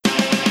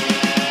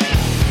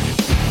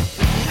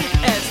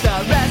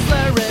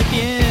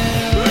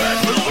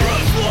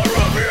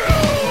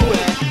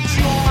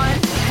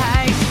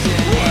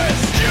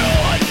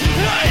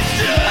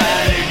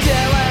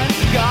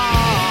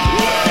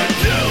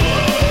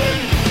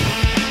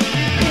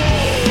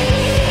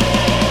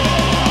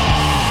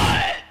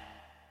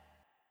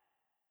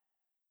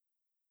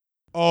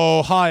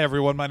Oh, hi,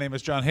 everyone. My name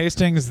is John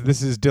Hastings.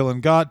 This is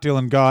Dylan Gott.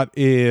 Dylan Gott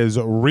is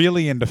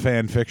really into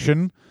fan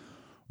fiction,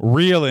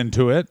 real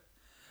into it.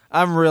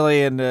 I'm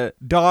really into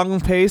dong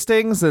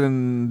pastings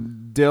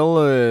and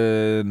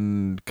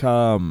Dylan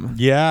cum.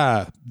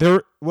 Yeah.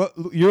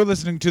 You're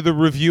listening to the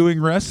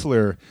Reviewing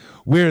Wrestler.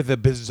 We're the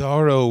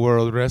Bizarro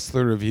World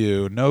Wrestler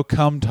Review. No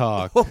cum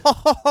talk.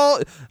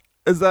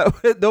 Is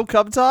that no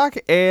cum talk?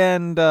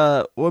 And, wait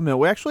a minute,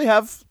 we actually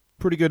have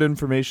pretty good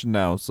information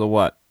now, so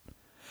what?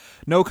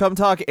 No cum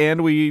talk,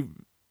 and we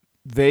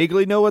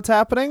vaguely know what's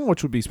happening,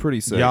 which would be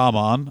pretty sick. Yeah,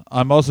 man.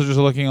 I'm also just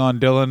looking on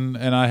Dylan,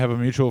 and I have a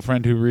mutual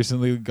friend who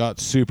recently got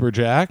super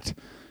jacked.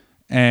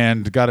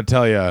 And got to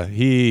tell you,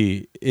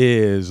 he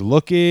is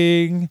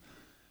looking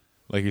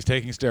like he's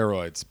taking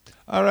steroids.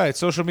 All right,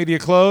 social media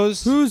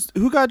closed.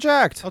 Who got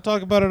jacked? I'll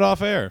talk about it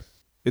off air.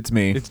 It's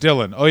me. It's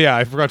Dylan. Oh, yeah,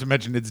 I forgot to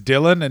mention it's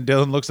Dylan, and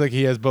Dylan looks like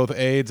he has both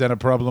AIDS and a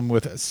problem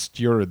with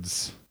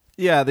steroids.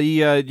 Yeah,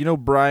 the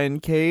Brian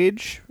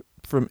Cage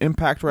from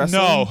Impact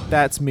Wrestling? No.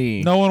 That's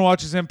me. No one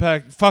watches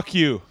Impact. Fuck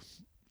you.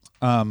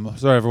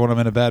 Sorry, everyone. I'm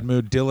in a bad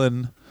mood.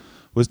 Dylan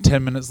was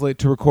 10 minutes late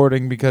to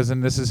recording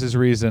and this is his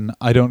reason,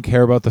 I don't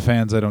care about the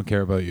fans. I don't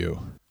care about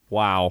you.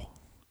 Wow.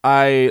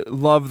 I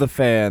love the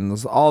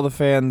fans. All the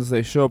fans,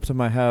 they show up to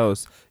my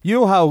house.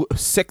 You know how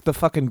sick the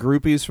fucking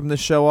groupies from this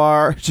show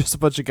are? Just a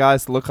bunch of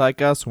guys that look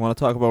like us who want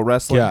to talk about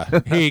wrestling. Yeah.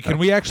 Hey, can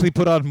we actually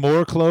put on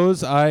more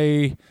clothes?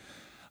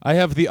 I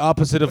have the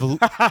opposite of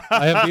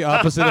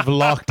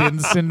locked in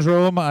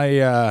syndrome.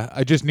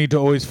 I just need to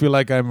always feel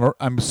like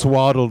I'm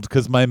swaddled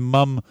because my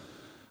mum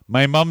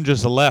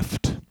just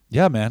left.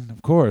 Yeah, man,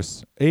 of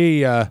course. Hey,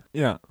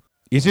 yeah.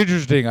 It's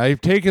interesting. I've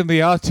taken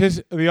the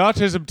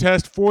autism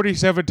test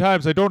 47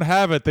 times. I don't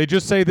have it. They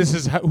just say this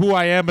is who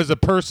I am as a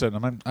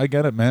person. I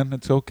get it, man.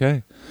 It's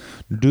okay.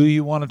 Do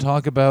you want to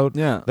talk about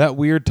that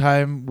weird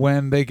time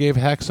when they gave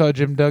Hacksaw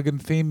Jim Duggan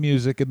theme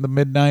music in the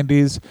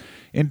mid-90s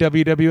in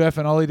WWF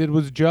and all he did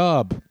was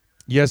job?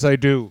 Yes, I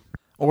do.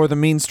 Or the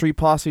Mean Street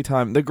Posse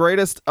time. The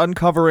greatest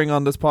uncovering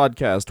on this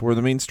podcast where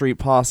the Mean Street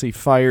Posse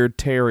fired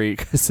Terry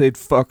because they'd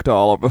fucked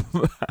all of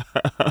them.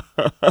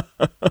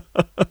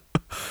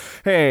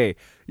 Hey,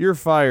 you're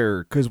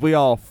fired because we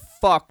all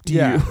fucked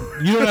you.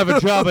 You don't have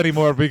a job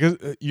anymore because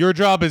your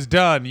job is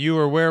done. You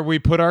are where we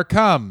put our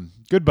cum.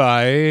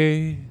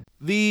 Goodbye.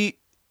 The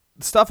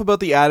stuff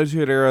about the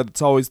Attitude Era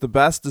that's always the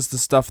best is the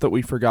stuff that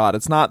we forgot.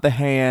 It's not the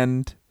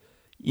hand.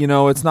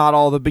 It's not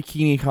all the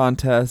bikini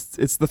contests.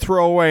 It's the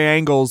throwaway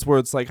angles where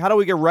it's like, how do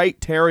we get right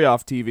Terry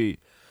off TV?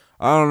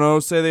 I don't know.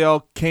 Say they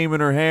all came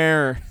in her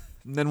hair.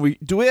 And then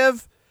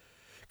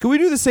can we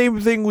do the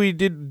same thing we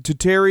did to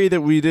Terry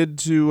that we did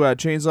to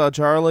Chainsaw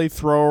Charlie?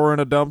 Throw her in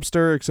a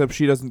dumpster, except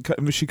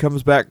she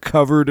comes back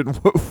covered in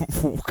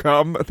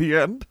cum at the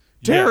end.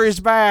 Yes. Terry's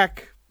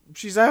back.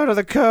 She's out of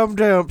the cum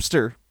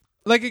dumpster.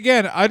 Like,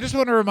 again, I just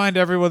want to remind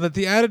everyone that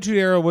the Attitude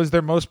Era was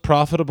their most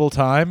profitable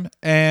time,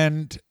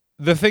 and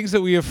the things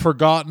that we have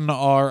forgotten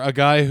are a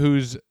guy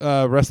whose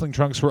wrestling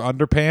trunks were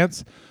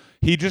underpants.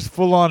 He just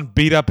full-on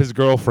beat up his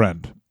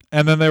girlfriend.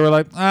 And then they were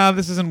like,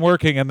 this isn't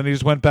working. And then he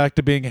just went back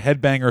to being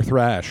headbanger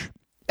thrash.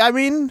 I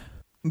mean,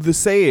 the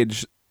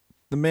Sage,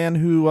 the man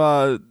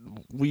who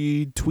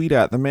we tweet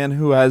at, the man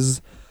who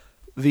has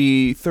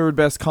the third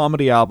best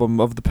comedy album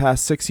of the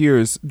past 6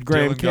 years,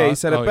 Graham K,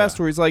 said it best,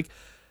 where he's like,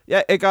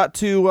 yeah, it got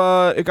too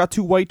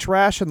white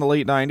trash in the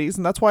late 90s,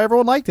 and that's why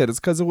everyone liked it. It's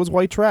because it was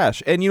white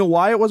trash. And you know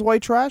why it was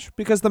white trash?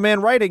 Because the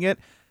man writing it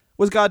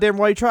was goddamn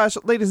white trash.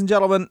 Ladies and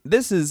gentlemen,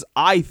 this is,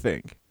 I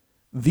think,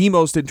 the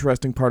most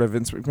interesting part of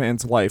Vince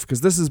McMahon's life,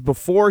 because this is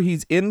before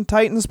he's in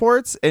Titan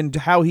Sports and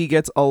how he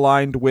gets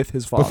aligned with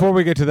his father. Before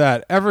we get to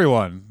that,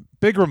 everyone,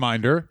 big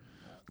reminder,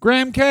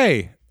 Graham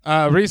K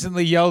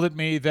recently yelled at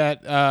me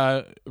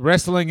that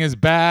wrestling is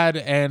bad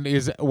and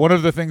is one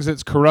of the things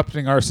that's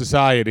corrupting our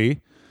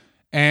society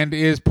and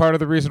is part of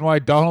the reason why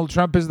Donald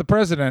Trump is the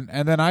president.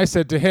 And then I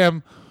said to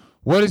him,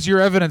 what is your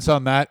evidence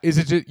on that? Is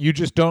it you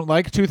just don't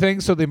like two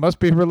things, so they must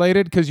be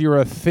related because you're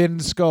a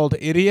thin-skulled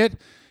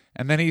idiot?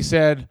 And then he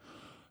said,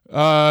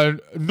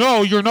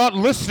 no, you're not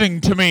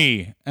listening to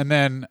me. And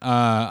then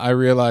I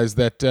realized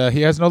that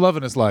he has no love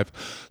in his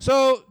life.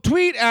 So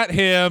tweet at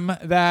him,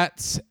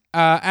 that's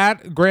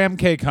at Graham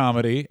K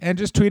Comedy, and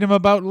just tweet him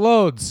about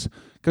loads.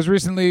 Because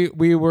recently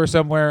we were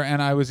somewhere and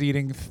I was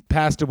eating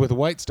pasta with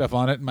white stuff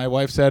on it, and my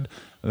wife said,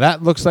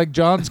 that looks like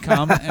John's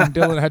cum, and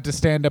Dylan had to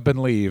stand up and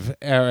leave.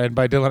 And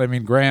by Dylan, I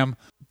mean Graham.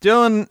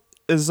 Dylan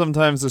is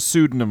sometimes a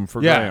pseudonym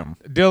for Graham.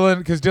 Dylan,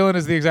 because Dylan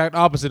is the exact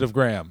opposite of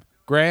Graham.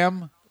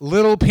 Graham,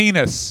 little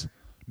penis,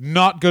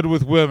 not good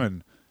with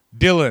women.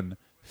 Dylan,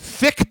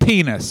 thick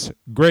penis,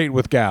 great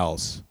with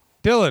gals.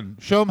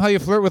 Dylan, show him how you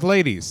flirt with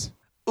ladies.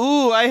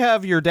 Ooh, I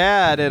have your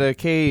dad at a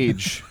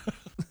cage.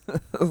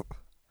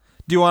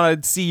 Do you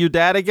want to see your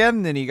dad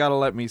again? Then you got to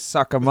let me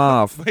suck him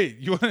off. Wait,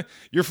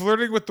 you're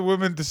flirting with the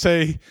women to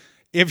say,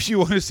 if you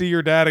want to see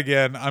your dad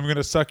again, I'm going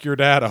to suck your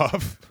dad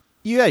off.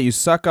 Yeah, you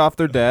suck off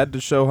their dad to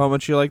show how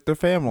much you like their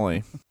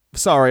family.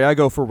 Sorry, I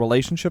go for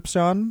relationships,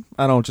 John.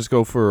 I don't just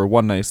go for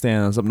one-night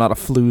stands. I'm not a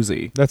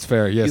floozy. That's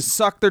fair, yes. You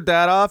suck their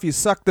dad off, you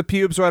suck the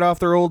pubes right off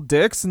their old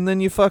dicks, and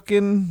then you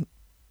fucking...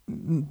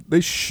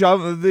 They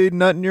shove the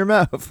nut in your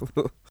mouth.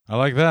 I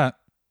like that.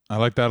 I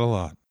like that a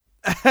lot.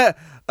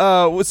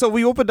 So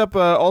we opened up,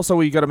 also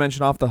we got to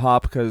mention off the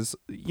hop because,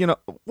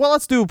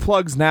 let's do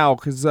plugs now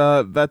because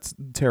that's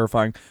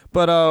terrifying.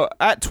 But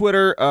at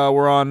Twitter,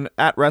 we're on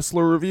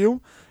 @WrestlerReview.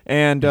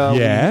 And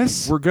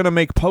yes, we're going to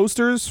make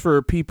posters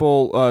for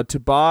people to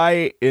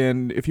buy.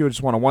 And if you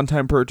just want a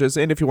one-time purchase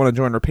and if you want to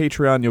join our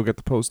Patreon, you'll get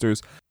the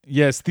posters.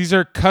 Yes, these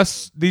are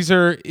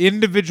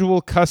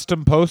individual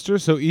custom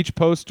posters. So each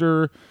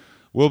poster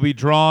will be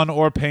drawn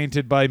or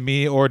painted by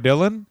me or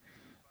Dylan.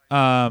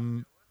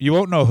 You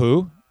won't know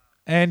who.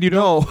 And you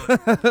don't.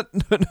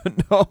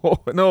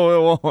 No,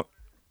 it won't.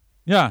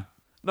 Yeah.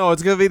 No,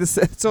 it's gonna be it's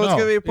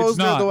gonna be a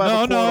poster.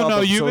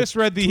 No. You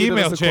misread the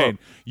email chain.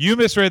 You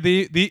misread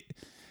the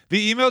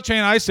email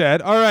chain. I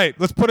said, all right,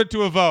 let's put it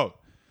to a vote.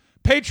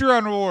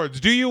 Patreon rewards.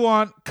 Do you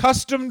want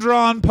custom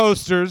drawn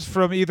posters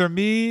from either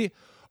me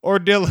or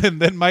Dylan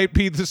that might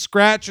be the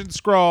scratch and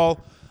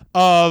scrawl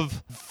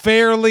of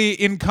fairly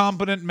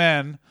incompetent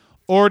men,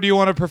 or do you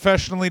want a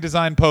professionally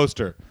designed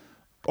poster,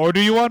 or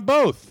do you want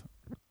both?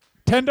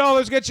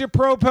 $10 gets you a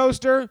pro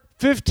poster.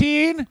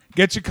 $15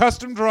 gets you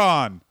custom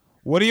drawn.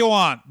 What do you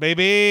want,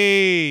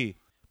 baby?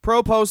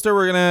 Pro poster.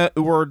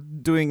 We're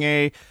doing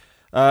a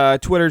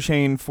Twitter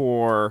chain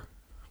for,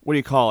 what do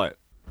you call it?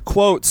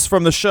 Quotes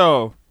from the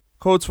show.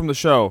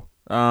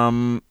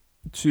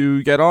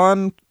 To get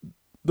on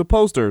the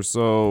posters.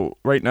 So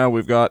right now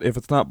we've got "If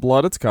It's Not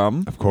Blood, It's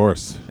Cum." Of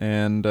course.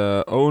 And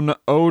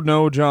oh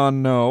no,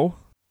 John, no.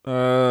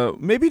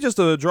 Maybe just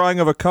a drawing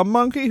of a cum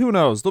monkey. Who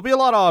knows? There'll be a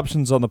lot of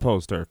options on the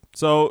poster.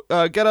 So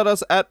get at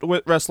us at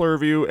Wrestler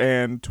Review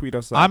and tweet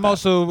us. I'm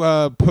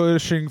also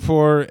pushing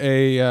for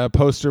a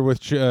poster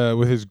with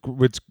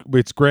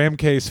Graham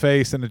K's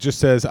face, and it just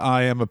says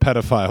 "I am a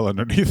pedophile"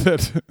 underneath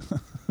it.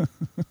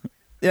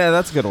 Yeah,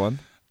 that's a good one.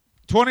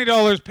 $20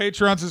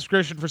 Patreon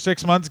subscription for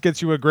 6 months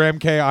gets you a Graham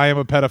K "I am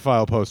a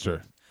pedophile"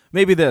 poster.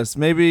 Maybe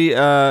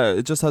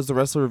it just has the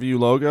Wrestler Review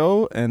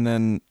logo, and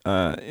then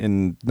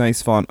in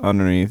nice font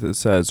underneath it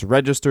says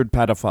 "Registered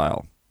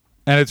Pedophile."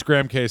 And it's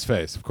Graham K's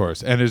face, of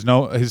course, and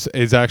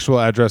his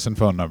actual address and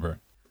phone number.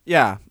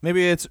 Yeah,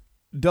 maybe it's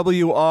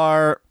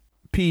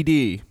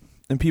WRPD,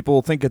 and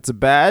people think it's a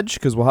badge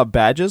because we'll have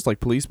badges like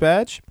police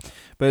badge,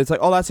 but it's like,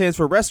 oh, that stands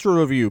for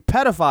Wrestler Review,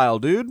 pedophile,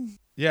 dude.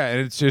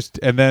 Yeah,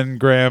 and then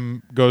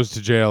Graham goes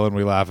to jail, and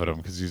we laugh at him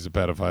because he's a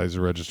pedophile. He's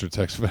a registered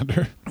sex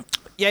offender.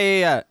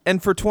 Yeah.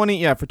 And for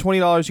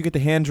 $20, you get the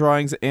hand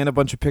drawings and a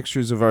bunch of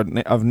pictures of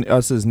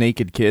us as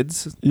naked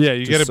kids. Yeah,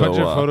 you get a bunch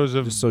of photos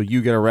of. Just so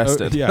you get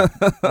arrested. Yeah,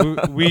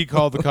 we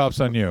call the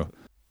cops on you.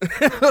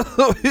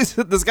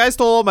 This guy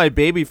stole all my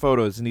baby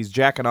photos, and he's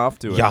jacking off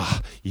to it.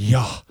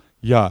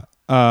 Yeah.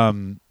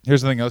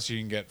 Here's something else you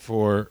can get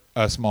for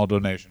a small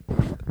donation.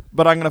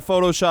 But I'm gonna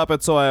Photoshop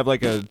it so I have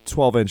like a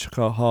 12-inch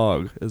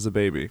hog as a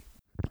baby.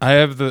 I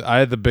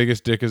had the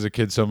biggest dick as a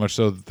kid, so much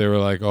so that they were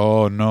like,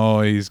 "Oh no,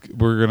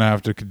 we're gonna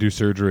have to do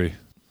surgery."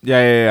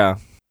 Yeah.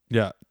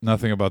 Yeah,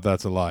 nothing about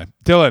that's a lie.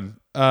 Dylan,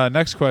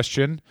 next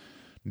question: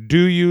 do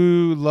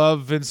you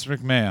love Vince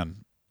McMahon?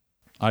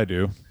 I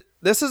do.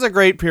 This is a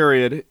great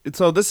period.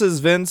 So this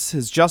is Vince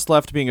has just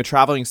left being a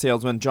traveling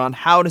salesman. John,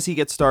 how does he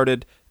get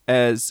started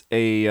as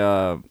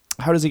an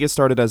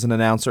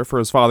announcer for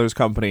his father's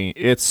company?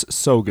 It's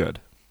so good.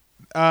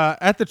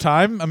 At the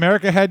time,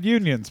 America had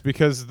unions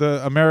because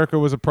America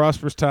was a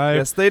prosperous time.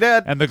 Yes, they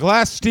did. And the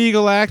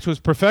Glass-Steagall Act was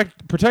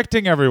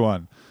protecting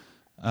everyone.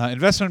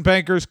 Investment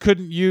bankers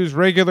couldn't use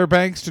regular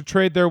banks to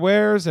trade their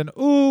wares, and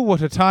ooh,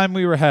 what a time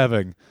we were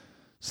having.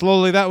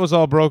 Slowly, that was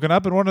all broken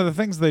up, and one of the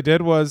things they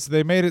did was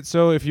they made it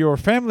so if your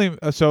family...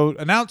 so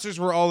announcers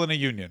were all in a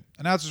union.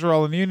 That's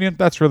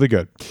really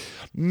good.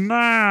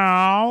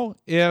 Now,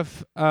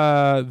 if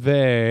they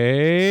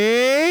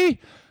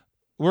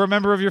were a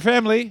member of your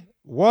family...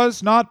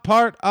 was not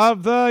part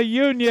of the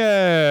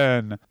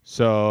union.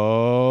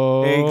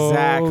 So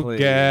exactly.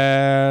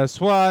 Guess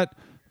what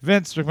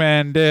Vince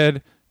McMahon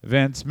did?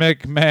 Vince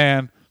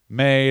McMahon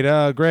made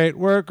a great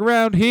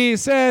workaround. He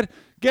said,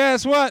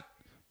 guess what?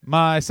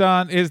 My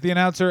son is the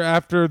announcer.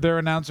 After their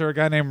announcer, a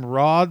guy named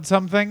Rod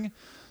something,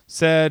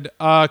 said,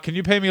 can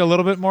you pay me a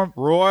little bit more?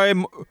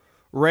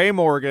 Ray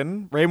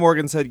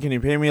Morgan said, can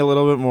you pay me a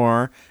little bit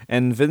more?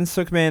 And Vince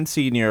McMahon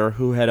Sr.,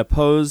 who had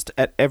opposed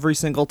at every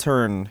single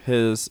turn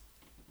his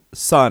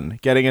son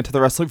getting into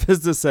the wrestling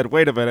business, said,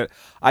 wait a minute,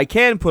 I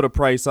can put a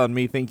price on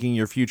me thinking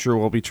your future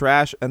will be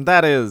trash, and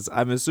that is,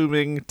 I'm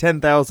assuming,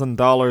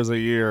 $10,000 a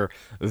year.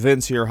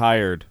 Vince, you're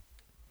hired.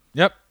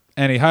 Yep,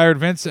 and he hired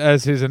Vince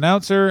as his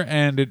announcer,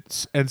 and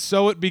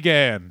so it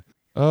began.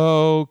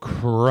 Oh,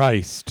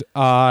 Christ,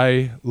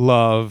 I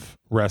love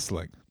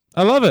wrestling.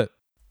 I love it.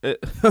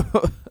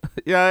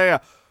 Yeah.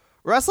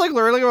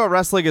 Learning about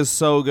wrestling is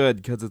so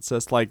good because it's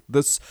just like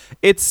this.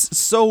 It's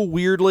so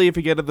weirdly, if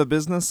you get to the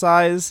business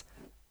size,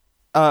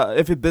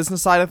 if a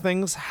business side of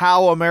things,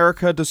 how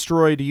America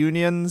destroyed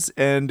unions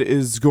and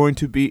is going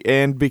to be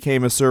and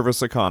became a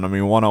service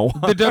economy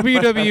 101. The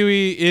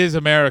WWE is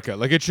America.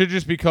 Like, it should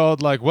just be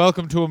called, like,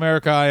 Welcome to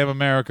America, I am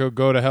America,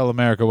 go to hell,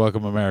 America,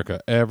 welcome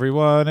America.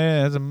 Everyone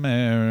is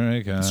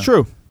America. It's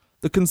true.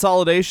 The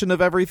consolidation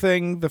of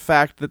everything, the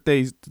fact that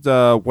they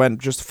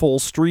went just full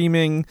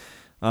streaming,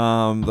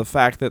 the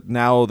fact that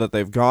now that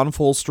they've gone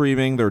full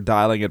streaming, they're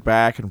dialing it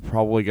back and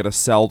probably going to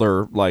sell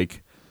their,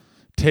 like,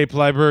 tape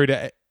library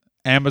to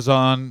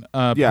Amazon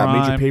Prime.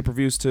 Major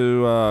pay-per-views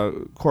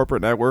to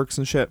corporate networks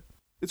and shit.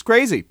 It's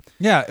crazy.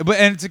 Yeah, but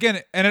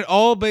it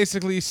all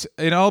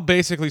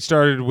basically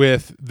started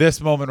with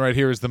this moment right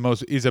here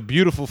is a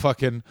beautiful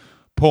fucking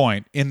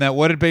point, in that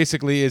what it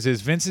basically is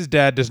Vince's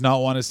dad does not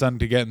want his son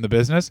to get in the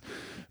business.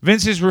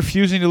 Vince is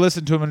refusing to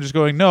listen to him and just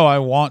going, "No, I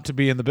want to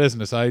be in the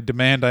business. I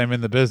demand I am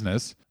in the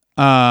business."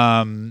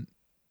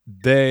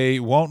 They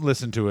won't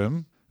listen to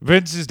him.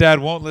 Vince's dad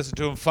won't listen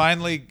to him.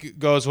 Finally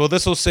goes, "Well,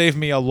 this will save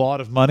me a lot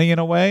of money in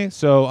a way,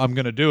 so I'm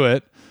going to do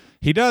it."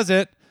 He does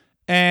it,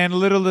 and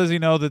little does he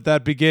know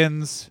that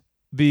begins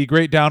the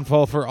great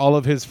downfall for all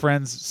of his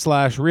friends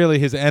 / really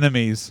his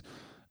enemies,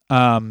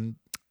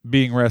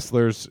 being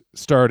wrestlers,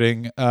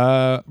 starting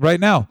right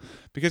now.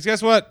 Because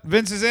guess what?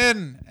 Vince is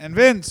in, and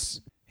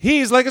Vince,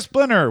 he's like a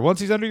splinter. Once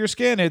he's under your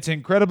skin, it's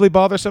incredibly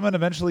bothersome, and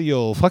eventually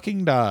you'll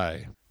fucking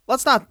die.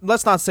 Let's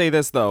not say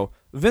this though.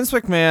 Vince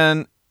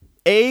McMahon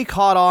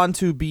caught on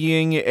to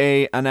being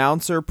a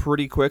announcer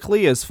pretty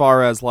quickly, as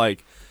far as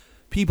like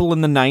people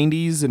in the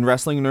 90s and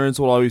wrestling nerds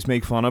will always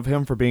make fun of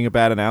him for being a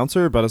bad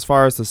announcer, but as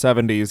far as the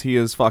 70s, he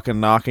is fucking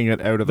knocking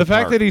it out of the park. The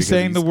fact that he's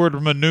saying the word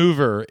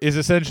maneuver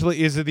is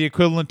the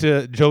equivalent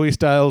to Joey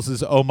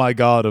Styles' "Oh my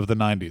God" of the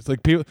 90s.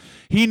 Like, people,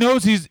 he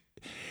knows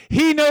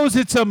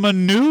it's a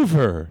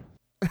maneuver.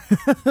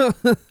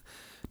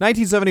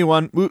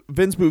 1971,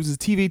 Vince moves his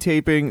TV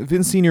taping.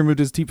 Vince Sr. moved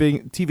his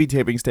TV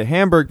tapings to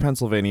Hamburg,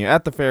 Pennsylvania,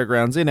 at the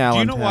fairgrounds in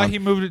Allentown. Do you know why he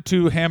moved it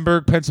to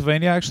Hamburg,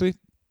 Pennsylvania, actually?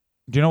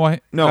 Do you know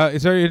why? No.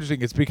 It's very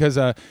interesting. It's because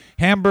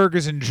Hamburg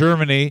is in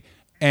Germany,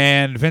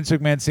 and Vince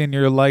McMahon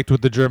Sr. liked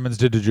what the Germans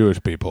did to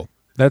Jewish people.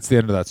 That's the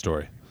end of that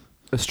story.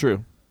 That's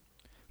true.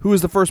 Who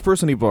was the first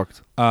person he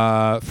booked?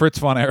 Fritz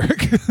von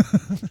Erich.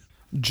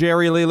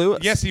 Jerry Lee Lewis.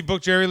 Yes, he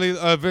booked Jerry Lee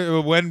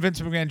when Vince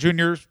McMahon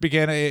Jr.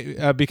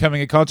 began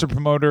becoming a concert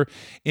promoter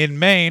in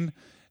Maine.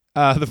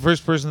 The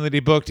first person that he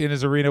booked in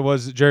his arena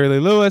was Jerry Lee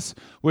Lewis,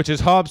 which, as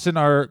Hobson,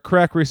 our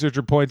crack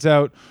researcher, points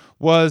out,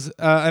 was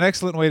an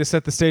excellent way to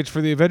set the stage for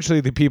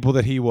eventually the people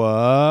that he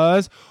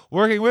was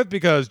working with,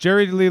 because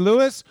Jerry Lee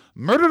Lewis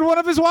murdered one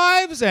of his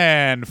wives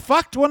and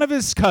fucked one of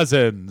his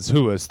cousins,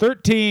 who was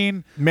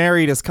 13.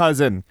 Married his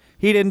cousin.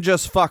 He didn't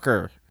just fuck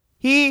her.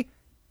 He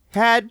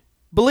had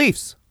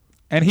beliefs.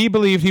 And he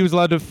believed he was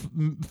allowed to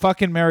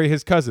fucking marry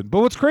his cousin. But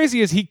what's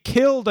crazy is he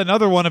killed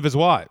another one of his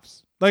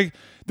wives. Like,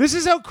 this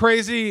is how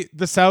crazy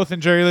the South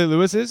and Jerry Lee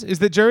Lewis is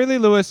that Jerry Lee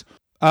Lewis,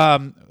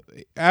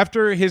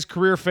 after his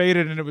career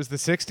faded and it was the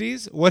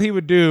 60s, what he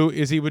would do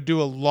is he would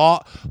do a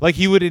lot, like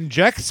he would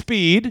inject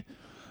speed,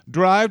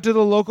 drive to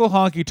the local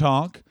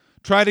honky-tonk,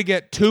 try to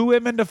get 2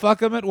 women to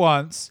fuck him at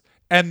once,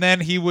 and then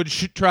he would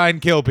try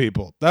and kill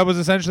people. That was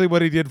essentially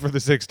what he did for the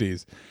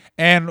 60s.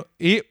 And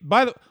he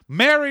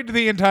married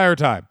the entire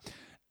time.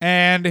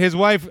 And his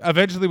wife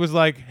eventually was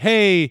like,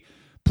 "Hey,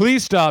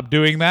 please stop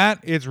doing that.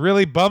 It's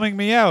really bumming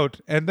me out."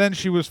 And then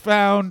she was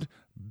found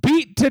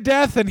beat to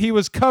death, and he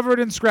was covered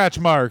in scratch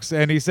marks.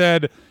 And he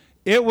said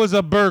it was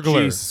a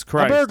burglar. Jesus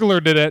Christ. A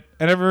burglar did it.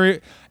 And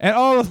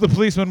all of the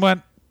policemen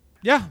went,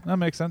 "Yeah, that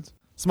makes sense."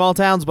 Small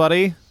towns,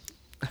 buddy.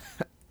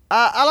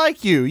 I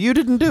like you. You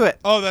didn't do it.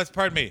 Oh,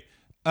 pardon me.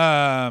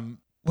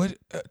 What?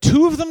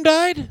 2 of them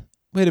died?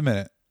 Wait a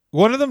minute.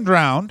 One of them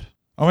drowned.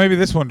 Oh, maybe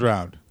this one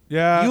drowned.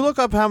 Yeah. You look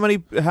up how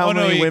many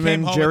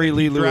women Jerry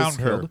Lee Lewis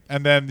killed.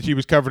 And then he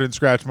was covered in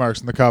scratch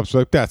marks, and the cops were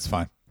like, "That's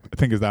fine." I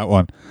think it's that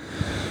one.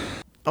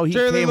 Oh, he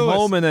came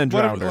home and then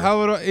drowned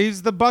her.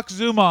 He's the Buck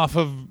Zumoff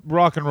of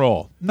rock and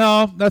roll.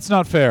 No, that's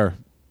not fair.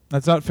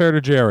 That's not fair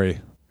to Jerry.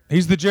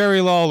 He's the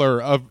Jerry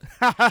Lawler of...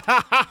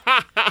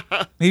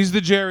 He's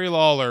the Jerry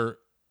Lawler.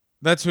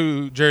 That's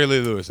who Jerry Lee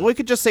Lewis is. Well, we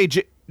could just say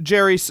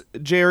Jerry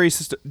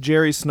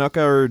Snuka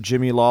or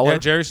Jimmy Lawler. Yeah,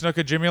 Jerry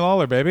Snuka, Jimmy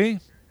Lawler, baby.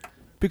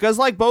 Because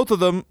like both of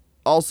them,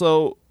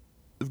 also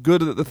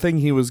good at the thing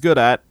he was good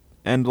at,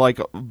 and like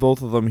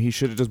both of them, he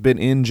should have just been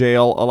in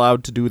jail,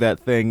 allowed to do that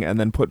thing, and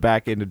then put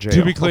back into jail.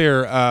 To be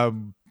clear,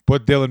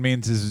 what Dylan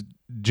means is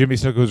Jimmy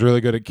Snuka was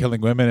really good at killing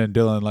women, and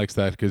Dylan likes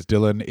that because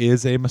Dylan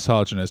is a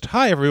misogynist.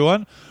 Hi,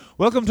 everyone.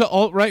 Welcome to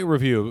Alt-Right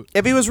Review.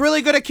 If he was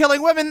really good at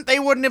killing women, they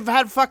wouldn't have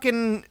had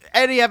fucking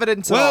any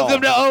evidence at all.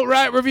 Welcome to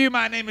Alt-Right Review.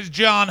 My name is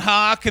John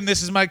Hawk, and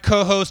this is my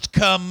co-host,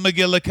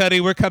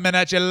 McGillicuddy. We're coming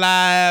at you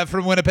live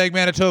from Winnipeg,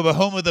 Manitoba,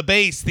 home of the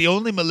base, the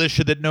only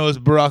militia that knows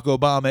Barack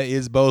Obama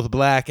is both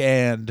black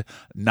and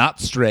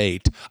not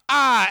straight.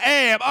 I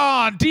am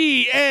on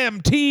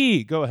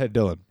DMT. Go ahead,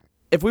 Dylan.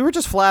 If we were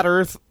just flat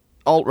Earth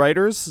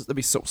alt-righters, that'd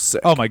be so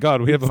sick. Oh my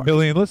God, we have 1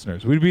 million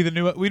listeners. We'd be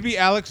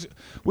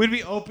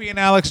Opie and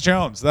Alex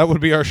Jones. That would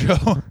be our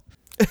show.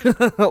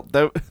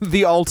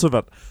 The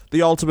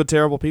ultimate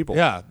terrible people.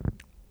 Yeah.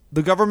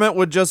 The government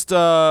would just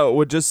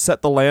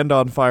set the land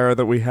on fire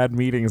that we had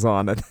meetings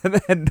on,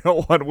 and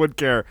no one would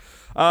care.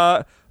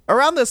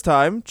 Around this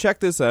time, check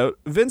this out.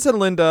 Vince and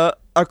Linda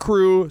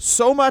accrue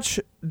so much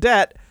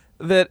debt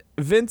that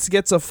Vince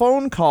gets a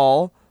phone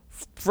call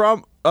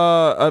from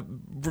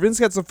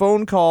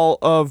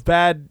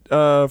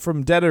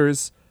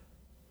debtors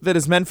that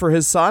is meant for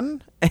his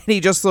son, and he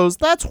just goes,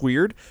 "That's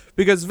weird,"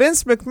 because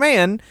Vince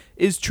McMahon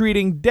is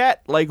treating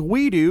debt like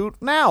we do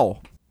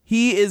now.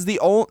 He is the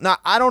only. Now,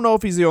 I don't know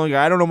if he's the only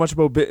guy. I don't know much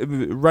about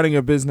running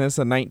a business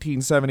in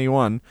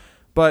 1971.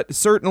 But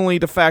certainly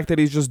the fact that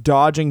he's just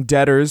dodging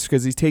debtors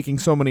because he's taking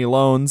so many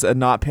loans and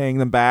not paying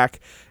them back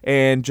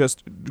and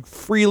just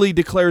freely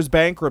declares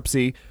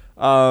bankruptcy,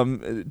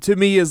 to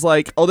me is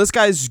like, oh, this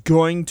guy's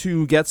going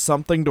to get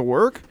something to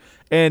work.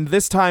 And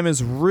this time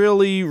is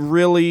really,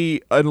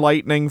 really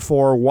enlightening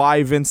for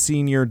why Vince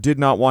Sr. did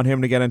not want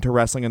him to get into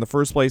wrestling in the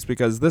first place,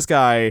 because this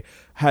guy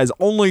has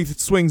only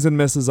swings and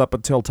misses up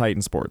until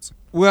Titan Sports.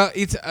 Well,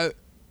 it's...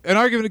 an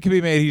argument that can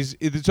be made.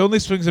 It's only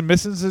swings and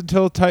misses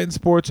until Titan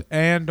Sports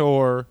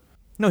or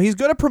no, he's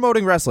good at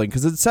promoting wrestling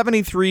because it's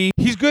 73.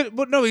 He's good,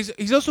 but no,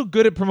 he's also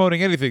good at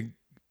promoting anything.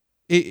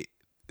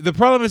 The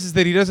problem is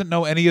that he doesn't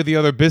know any of the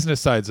other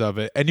business sides of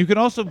it, and you can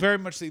also very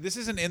much see this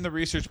isn't in the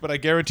research, but I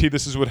guarantee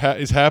this is what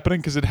is happening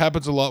because it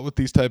happens a lot with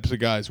these types of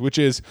guys. Which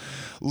is,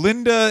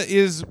 Linda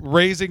is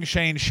raising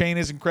Shane. Shane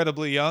is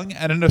incredibly young,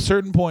 and at a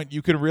certain point,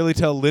 you can really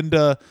tell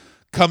Linda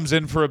comes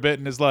in for a bit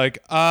and is like,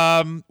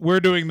 we're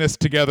doing this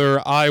together.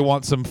 I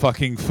want some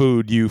fucking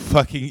food, you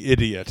fucking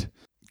idiot.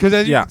 Because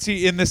as you can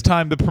see in this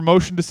time, the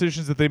promotion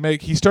decisions that they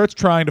make, he starts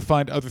trying to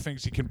find other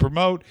things he can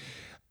promote.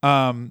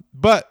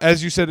 But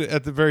as you said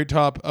at the very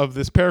top of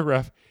this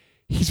paragraph,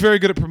 he's very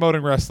good at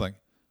promoting wrestling.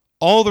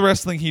 All the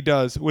wrestling he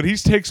does, when he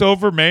takes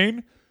over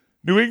Maine,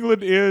 New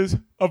England is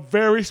a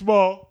very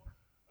small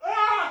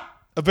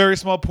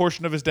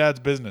portion of his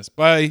dad's business.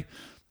 By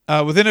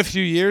within a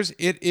few years,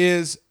 it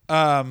is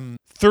 30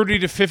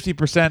 to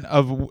 50%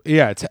 of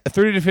it's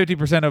 30 to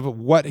 50% of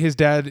what his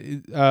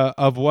dad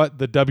of what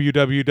the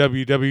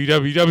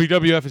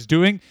WWF is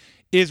doing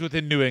is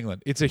within New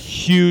England. It's a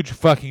huge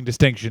fucking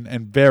distinction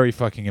and very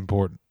fucking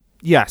important.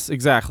 Yes,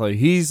 exactly.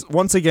 He's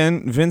once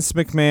again Vince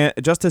McMahon.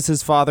 Just as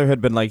his father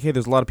had been like, "Hey,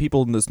 there's a lot of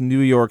people in this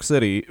New York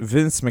City."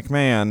 Vince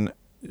McMahon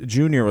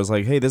Jr. was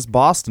like, "Hey, this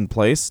Boston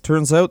place.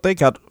 Turns out they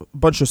got a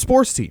bunch of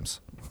sports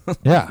teams."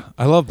 Yeah,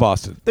 I love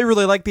Boston. They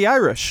really like the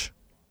Irish.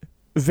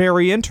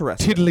 Very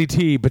interesting.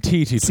 Tiddly-tee,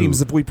 batiti-too.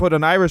 Seems if we put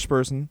an Irish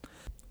person,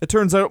 it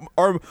turns out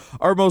our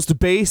most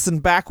base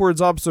and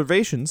backwards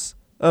observations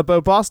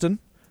about Boston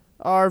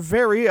are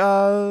very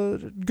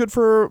good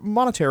for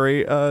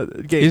monetary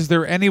gain. Is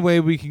there any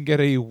way we can get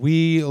a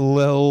wee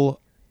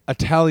little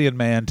Italian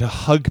man to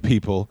hug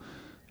people?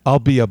 I'll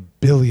be a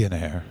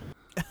billionaire.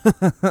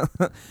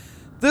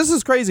 This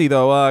is crazy,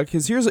 though,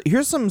 because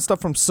here's some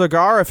stuff from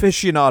Cigar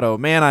Aficionado.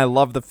 Man, I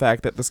love the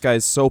fact that this guy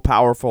is so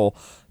powerful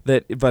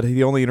but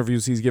the only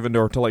interviews he's given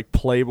are to, like,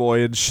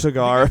 Playboy and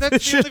Cigar.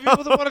 That's the only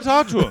people that want to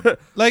talk to him.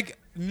 Like,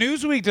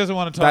 Newsweek doesn't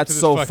want to talk to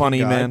this so fucking funny,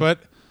 guy, man. But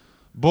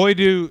boy,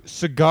 do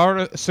Cigar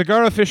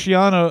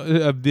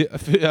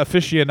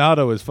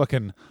Aficionado is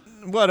fucking...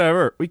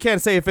 Whatever. We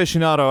can't say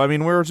aficionado. I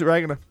mean, we're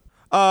gonna...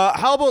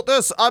 how about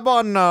this? I'm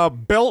on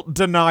Belt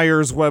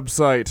Denier's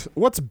website.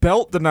 What's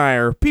Belt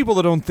Denier? People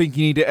that don't think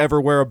you need to ever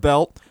wear a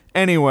belt.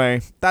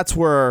 Anyway, that's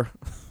where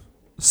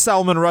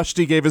Salman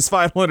Rushdie gave his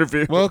final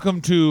interview.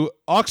 Welcome to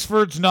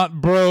Oxford's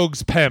Not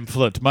Brogues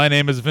pamphlet. My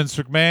name is Vince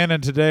McMahon,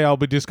 and today I'll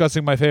be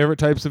discussing my favorite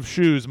types of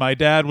shoes. My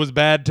dad was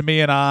bad to me,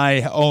 and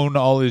I own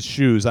all his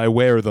shoes. I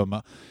wear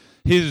them.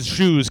 His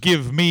shoes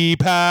give me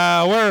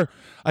power.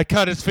 I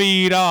cut his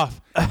feet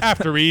off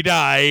after he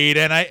died,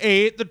 and I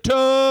ate the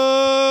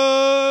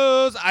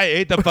toes. I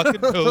ate the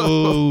fucking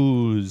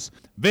toes.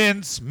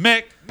 Vince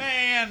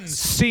McMahon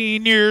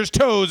Sr.'s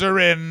toes are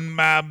in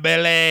my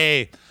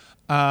belly.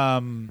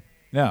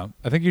 Yeah,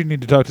 I think you need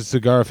to talk to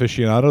Cigar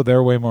Aficionado.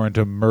 They're way more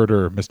into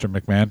murder, Mr.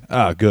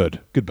 McMahon. Good.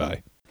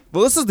 Goodbye.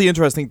 Well, this is the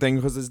interesting thing,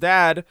 because his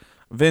dad,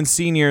 Vince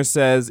Sr.,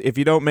 says, if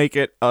you don't make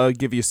it, I'll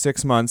give you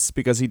 6 months,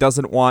 because he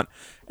doesn't want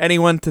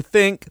anyone to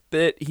think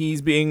that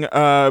he's being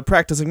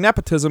practicing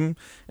nepotism.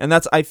 And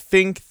that's, I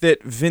think,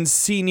 that Vince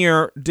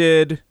Sr.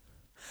 did...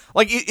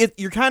 Like,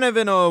 you're kind of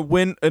in a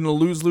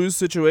lose-lose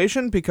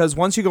situation, because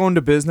once you go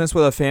into business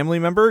with a family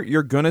member,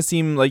 you're going to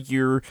seem like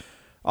you're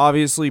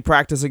obviously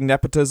practicing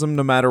nepotism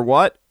no matter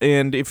what.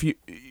 And if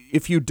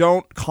you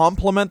don't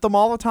compliment them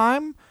all the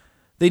time,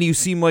 then you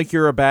seem like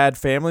you're a bad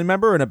family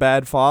member and a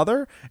bad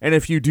father. And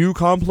if you do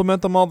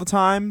compliment them all the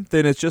time,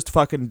 then it's just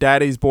fucking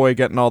daddy's boy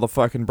getting all the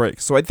fucking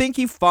breaks. So I think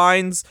he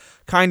finds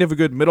kind of a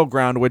good middle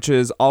ground, which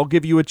is, I'll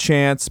give you a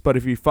chance, but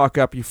if you fuck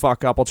up, you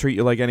fuck up. I'll treat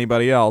you like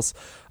anybody else.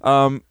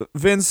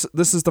 Vince,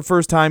 this is the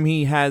first time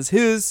he has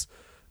his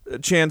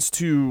chance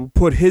to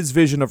put his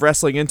vision of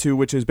wrestling into,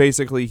 which is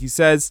basically, he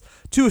says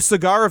to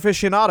Cigar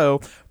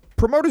Aficionado,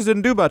 promoters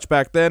didn't do much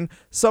back then.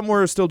 Some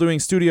were still doing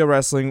studio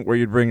wrestling, where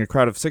you'd bring a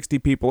crowd of 60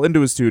 people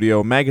into a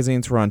studio.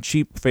 Magazines were on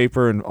cheap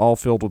paper and all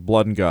filled with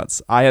blood and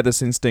guts. I had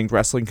this instinct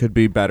wrestling could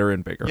be better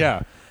and bigger.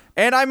 Yeah.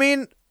 And I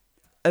mean,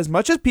 as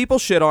much as people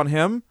shit on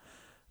him,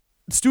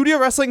 studio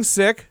wrestling's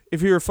sick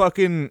if you're a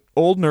fucking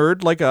old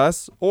nerd like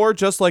us, or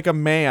just like a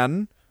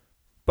man.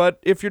 But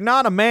if you're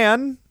not a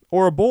man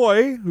or a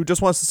boy who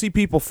just wants to see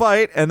people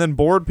fight and then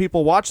bored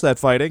people watch that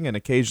fighting and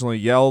occasionally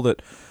yell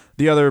that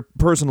the other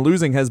person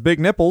losing has big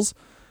nipples,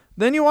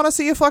 then you want to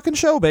see a fucking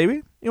show,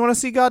 baby. You want to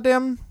see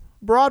goddamn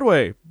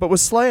Broadway, but with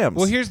slams.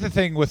 Well, here's the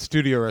thing with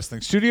studio wrestling.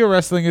 Studio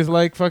wrestling is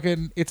like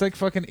fucking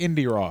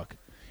indie rock.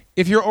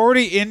 If you're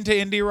already into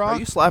indie rock... Are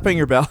you slapping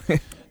your belly?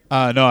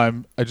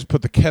 No, I just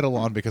put the kettle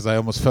on because I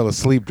almost fell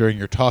asleep during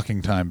your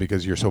talking time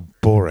because you're so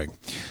boring.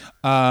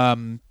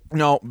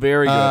 No,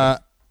 very good.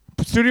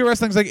 Studio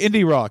wrestling's like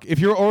indie rock. If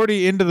you're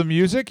already into the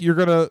music, you're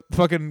gonna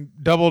fucking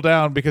double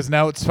down because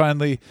now it's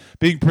finally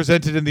being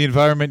presented in the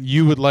environment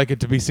you would like it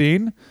to be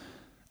seen.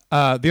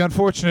 The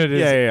unfortunate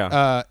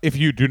is, if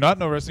you do not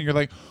know wrestling, you're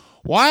like,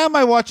 why am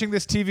I watching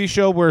this TV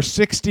show where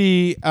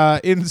 60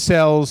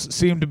 incels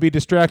seem to be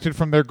distracted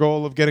from their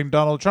goal of getting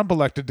Donald Trump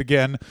elected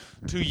again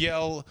to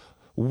yell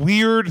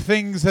weird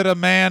things at a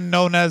man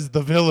known as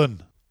the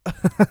villain?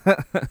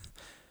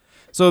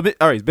 So,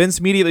 all right, Vince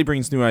immediately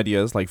brings new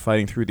ideas like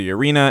fighting through the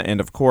arena, and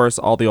of course,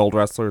 all the old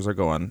wrestlers are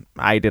going,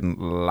 I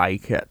didn't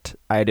like it.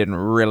 I didn't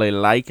really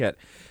like it.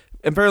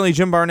 Apparently,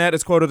 Jim Barnett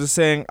is quoted as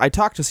saying, I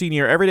talked to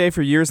Senior every day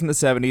for years in the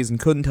 70s and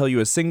couldn't tell you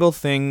a single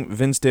thing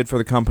Vince did for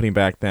the company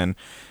back then.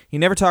 He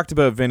never talked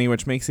about Vinny,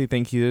 which makes me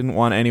think he didn't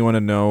want anyone to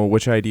know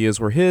which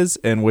ideas were his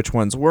and which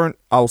ones weren't.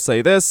 I'll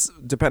say this,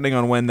 depending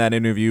on when that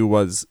interview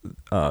was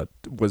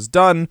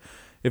done,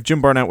 if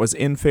Jim Barnett was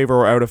in favor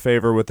or out of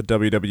favor with the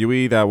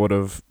WWE, that would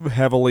have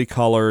heavily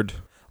colored.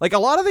 Like a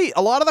lot of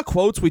the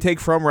quotes we take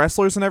from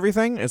wrestlers and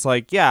everything, it's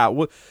like, yeah,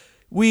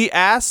 we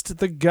asked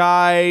the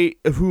guy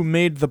who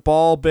made the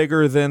ball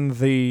bigger than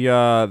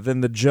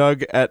the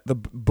jug at the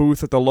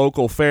booth at the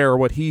local fair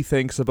what he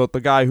thinks about the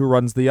guy who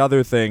runs the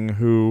other thing,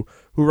 who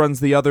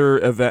runs the other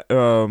event,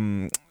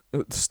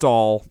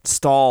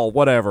 stall,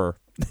 whatever.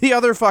 The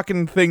other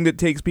fucking thing that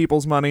takes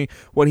people's money,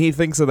 what he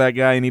thinks of that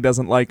guy, and he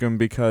doesn't like him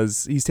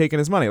because he's taking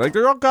his money. Like,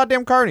 they're all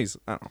goddamn carnies.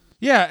 I don't know.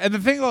 Yeah, and the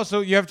thing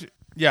also, you have to...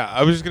 Yeah,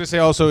 I was just going to say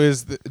also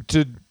is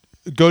to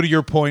go to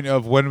your point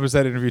of when was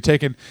that interview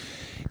taken,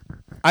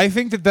 I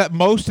think that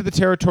most of the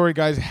territory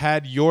guys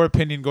had your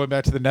opinion going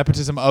back to the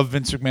nepotism of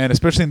Vince McMahon,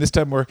 especially in this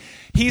time where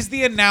he's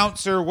the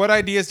announcer. What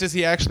ideas does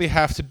he actually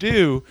have to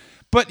do?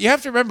 But you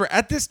have to remember,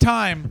 at this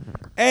time,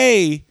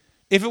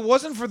 if it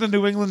wasn't for the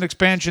New England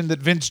expansion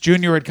that Vince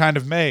Jr. had kind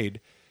of made,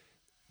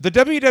 the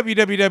WWF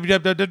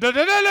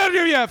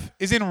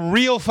is in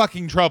real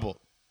fucking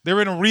trouble. They're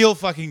in real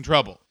fucking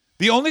trouble.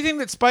 The only thing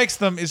that spikes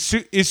them is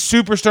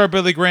Superstar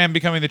Billy Graham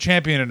becoming the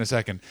champion in a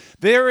second.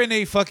 They're in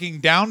a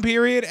fucking down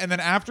period, and then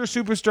after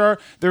Superstar,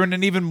 they're in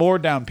an even more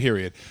down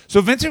period.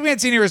 So Vince McMahon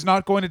Sr. is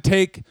not going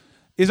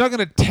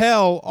to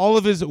tell all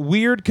of his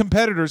weird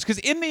competitors, because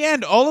in the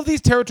end, all of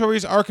these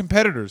territories are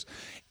competitors.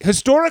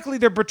 Historically,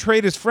 they're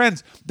portrayed as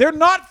friends. They're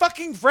not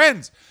fucking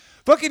friends.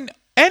 Fucking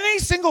any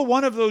single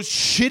one of those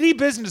shitty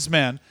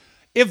businessmen,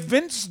 if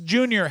Vince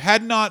Jr.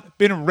 had not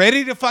been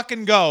ready to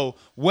fucking go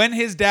when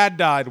his dad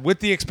died with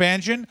the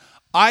expansion,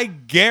 I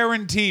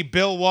guarantee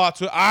Bill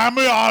Watts, I'm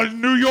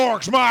New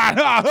York's mine.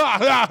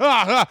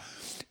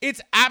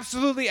 It's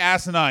absolutely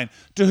asinine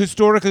to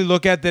historically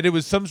look at that it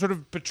was some sort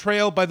of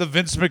betrayal by the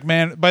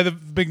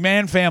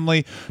McMahon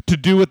family to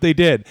do what they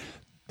did.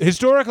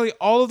 Historically,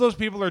 all of those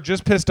people are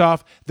just pissed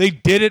off. They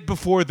did it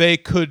before they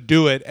could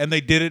do it, and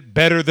they did it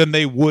better than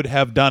they would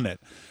have done it.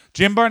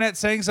 Jim Barnett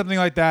saying something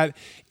like that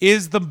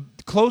is the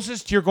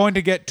closest you're going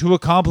to get to a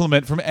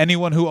compliment from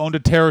anyone who owned a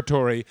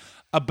territory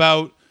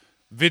about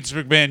Vince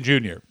McMahon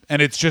Jr.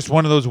 And it's just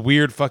one of those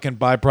weird fucking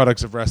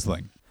byproducts of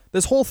wrestling.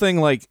 This whole thing,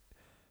 like,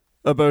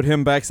 about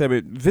him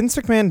backstabbing, Vince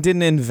McMahon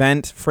didn't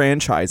invent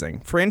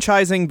franchising.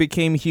 Franchising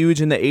became huge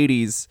in the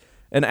 80s.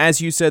 And as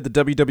you said, the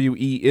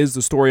WWE is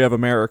the story of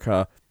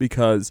America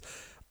because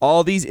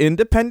all these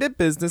independent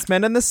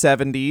businessmen in the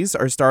 70s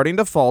are starting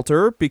to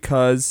falter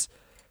because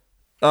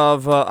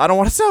of, I don't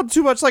want to sound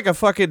too much like a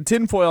fucking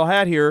tinfoil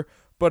hat here,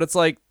 but it's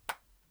like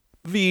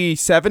the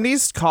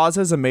 70s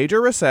causes a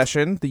major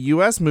recession. The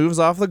U.S. moves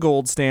off the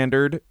gold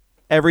standard.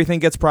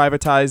 Everything gets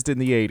privatized in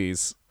the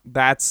 80s.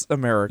 That's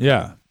America.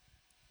 Yeah.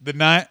 The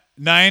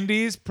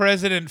 90s,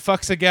 president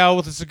fucks a gal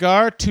with a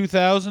cigar.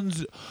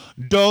 2000s,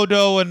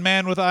 Dodo and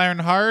Man with Iron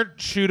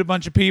Heart shoot a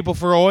bunch of people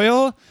for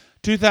oil.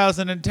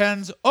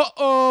 2010s,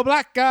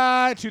 black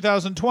guy.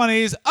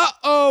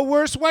 2020s,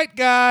 worse white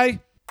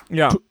guy.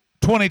 Yeah.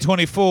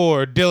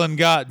 2024, Dylan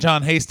Gott,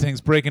 John Hastings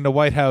break into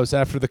White House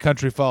after the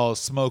country falls,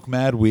 smoke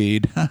mad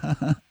weed.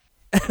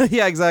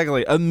 Yeah,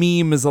 exactly. A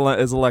meme is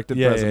elected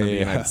president of the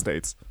United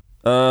States.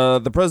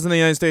 The president of the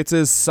United States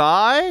is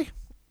Psy.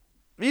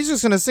 He's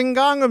just going to sing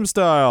Gangnam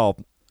Style.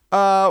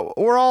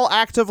 We're all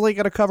actively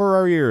going to cover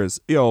our ears.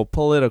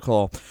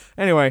 Political.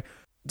 Anyway,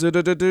 So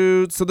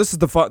this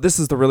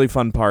is the really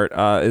fun part.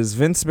 Is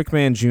Vince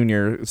McMahon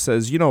Jr.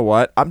 says, you know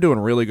what? I'm doing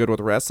really good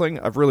with wrestling.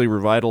 I've really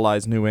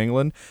revitalized New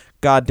England.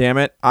 God damn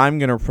it! I'm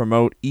gonna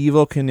promote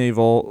Evel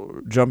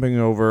Knievel jumping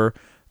over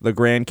the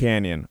Grand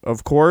Canyon.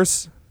 Of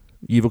course,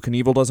 Evel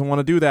Knievel doesn't want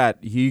to do that.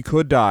 He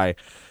could die,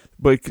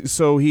 but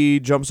so he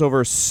jumps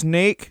over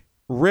Snake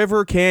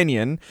River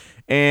Canyon.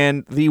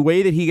 And the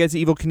way that he gets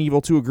Evel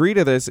Knievel to agree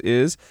to this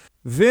is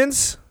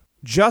Vince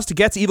just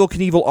gets Evel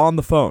Knievel on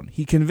the phone.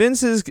 He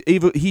convinces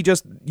Evel, he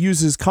just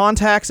uses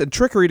contacts and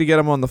trickery to get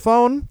him on the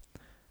phone.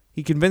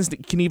 He convinced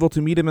Knievel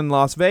to meet him in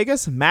Las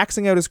Vegas,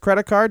 maxing out his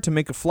credit card to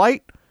make a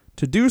flight.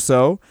 To do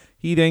so,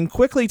 he then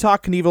quickly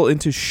talked Knievel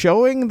into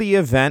showing the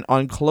event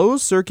on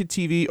closed-circuit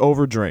TV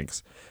over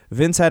drinks.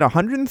 Vince had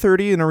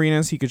 130 in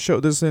arenas he could show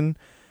this in,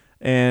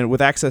 and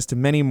with access to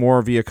many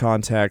more via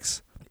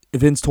contacts.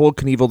 Vince told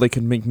Knievel they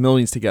could make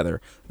millions together.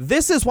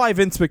 This is why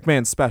Vince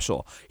McMahon's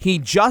special. He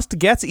just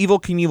gets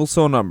Evel Knievel's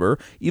phone number.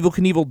 Evel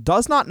Knievel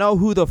does not know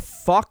who the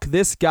fuck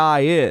this guy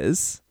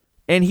is,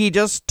 and he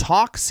just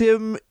talks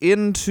him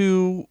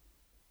into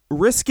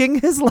risking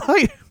his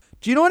life.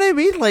 Do you know what I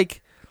mean?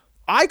 Like,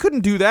 I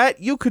couldn't do that.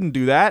 You couldn't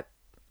do that.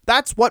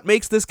 That's what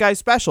makes this guy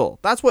special.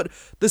 That's what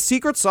the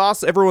secret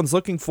sauce everyone's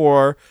looking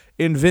for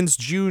in Vince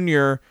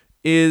Jr.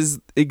 is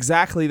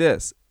exactly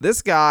this.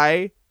 This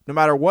guy, no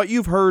matter what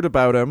you've heard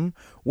about him,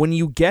 when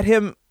you get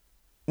him,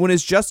 when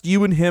it's just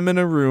you and him in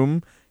a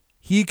room,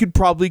 he could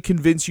probably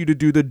convince you to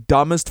do the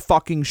dumbest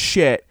fucking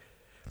shit.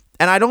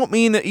 And I don't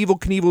mean that Evel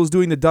Knievel is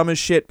doing the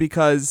dumbest shit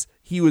because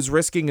he was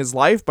risking his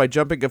life by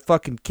jumping a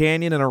fucking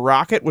canyon in a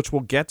rocket, which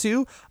we'll get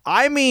to.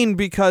 I mean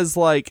because,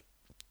 like,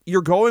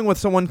 you're going with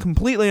someone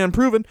completely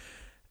unproven.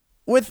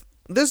 With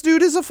this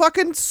dude is a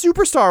fucking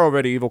superstar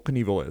already, Evel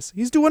Knievel is.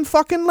 He's doing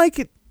fucking,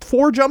 like,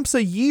 4 jumps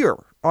a year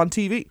on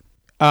TV.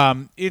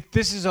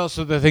 This is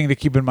also the thing to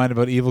keep in mind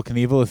about Evel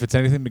Knievel. If it's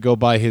anything to go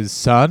by his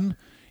son,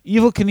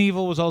 Evel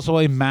Knievel was also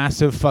a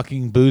massive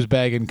fucking booze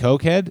bag and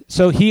cokehead.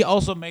 So he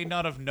also may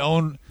not have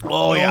known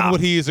what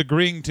he is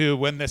agreeing to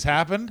when this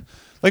happened.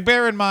 Like,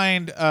 bear in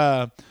mind,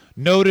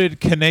 noted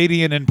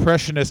Canadian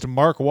impressionist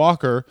Mark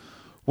Walker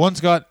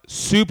once got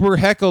super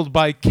heckled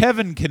by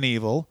Kevin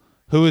Knievel,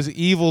 who is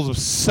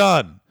Evel's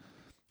son.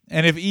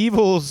 And if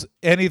Evel's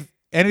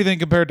anything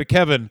compared to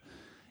Kevin,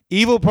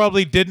 Evel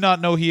probably did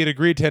not know he had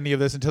agreed to any of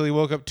this until he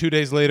woke up 2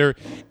 days later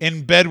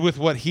in bed with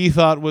what he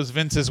thought was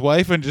Vince's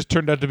wife, and just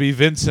turned out to be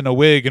Vince in a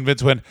wig. And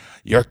Vince went,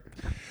 "You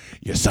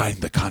signed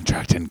the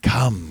contract and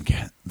come,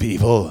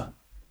 Evel."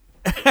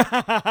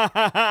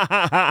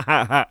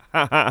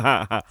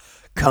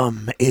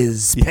 Come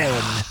is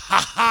pen.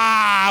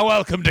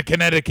 Welcome to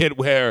Connecticut,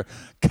 where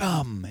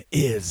come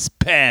is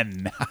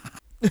pen.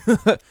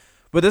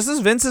 But this is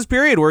Vince's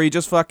period where he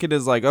just fucking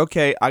is like,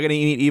 okay, I'm going to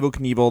eat Evel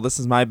Knievel. This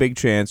is my big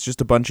chance. Just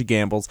a bunch of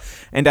gambles.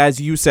 And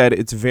as you said,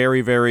 it's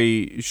very,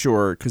 very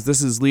sure, because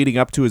this is leading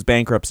up to his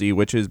bankruptcy,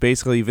 which is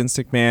basically Vince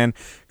McMahon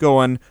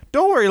going,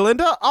 don't worry,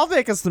 Linda, I'll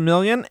make us $1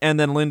 million. And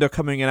then Linda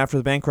coming in after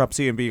the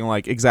bankruptcy and being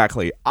like,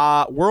 exactly,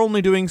 we're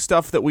only doing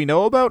stuff that we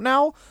know about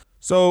now.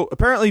 So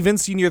apparently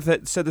Vince Sr.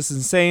 said this is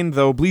insane,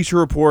 though Bleacher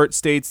Report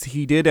states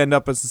he did end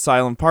up as a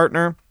silent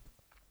partner.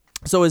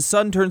 So his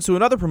son turns to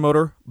another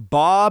promoter,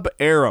 Bob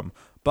Arum.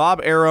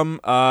 Bob Arum,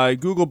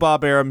 Google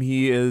Bob Arum.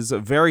 He is a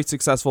very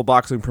successful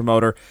boxing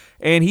promoter,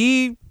 and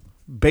he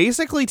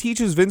basically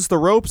teaches Vince the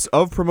ropes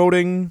of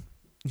promoting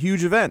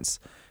huge events.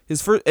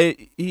 His first,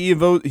 he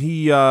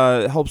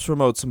helps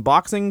promote some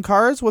boxing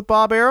cards with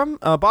Bob Arum.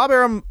 Bob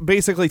Arum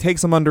basically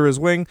takes him under his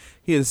wing.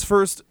 His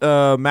first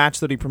match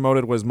that he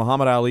promoted was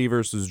Muhammad Ali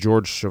versus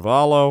George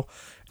Chuvalo,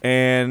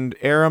 and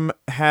Arum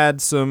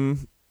had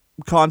some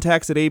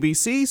contacts at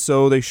ABC,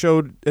 so they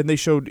showed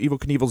Evel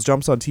Knievel's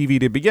jumps on TV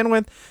to begin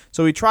with.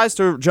 So he tries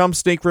to jump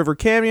Snake River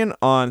Canyon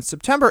on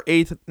September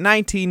 8th,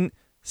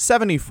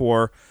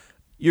 1974.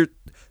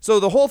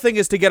 So the whole thing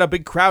is to get a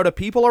big crowd of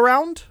people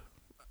around.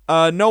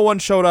 No one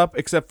showed up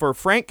except for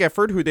Frank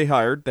Gifford, who they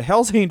hired, the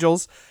Hells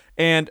Angels,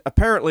 and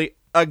apparently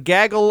a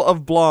gaggle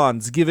of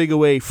blondes giving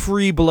away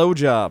free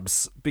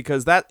blowjobs,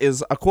 because that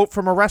is a quote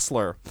from a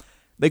wrestler.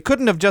 They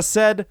couldn't have just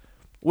said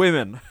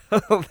women.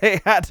 They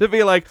had to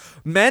be like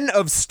men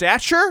of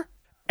stature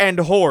and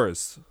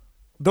whores.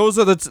 Those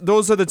are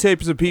the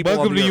types of people.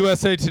 Welcome to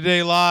USA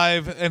Today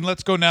Live, and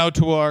let's go now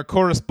to our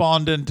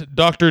correspondent,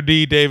 Dr.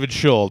 D. David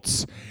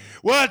Schultz.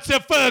 What the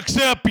fuck's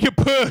up, you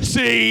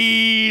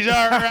pussies?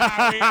 All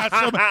right, we got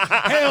some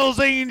Hells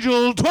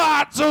Angel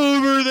twats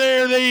over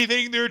there. They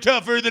think they're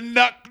tougher than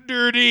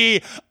Dr.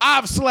 D.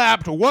 I've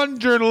slapped one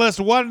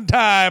journalist one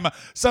time,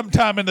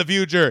 sometime in the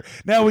future.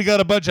 Now we got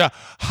a bunch of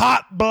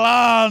hot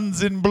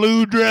blondes in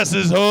blue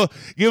dresses,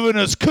 giving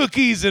us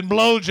cookies and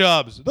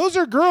blowjobs. Those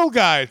are girl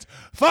guys.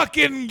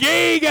 Fucking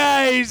gay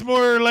guys,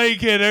 more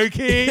like it,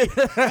 okay?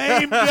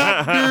 I'm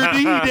Dr.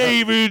 D.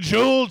 David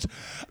Schultz.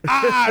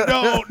 I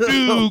don't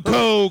do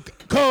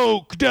coke.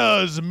 Coke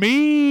does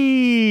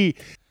me.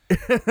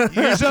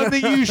 Here's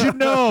something you should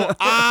know.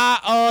 I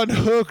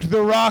unhooked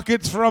the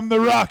rockets from the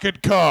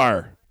rocket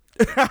car.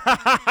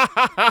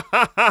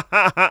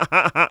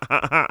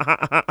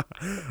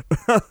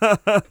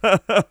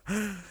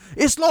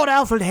 It's Lord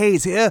Alfred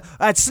Hayes here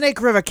at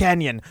Snake River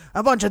Canyon.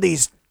 A bunch of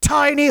these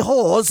tiny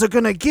whores are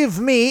gonna give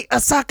me a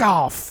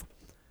suck-off.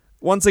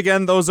 Once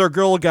again, those are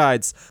Girl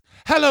Guides.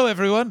 Hello,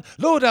 everyone.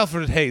 Lord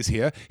Alfred Hayes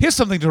here. Here's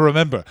something to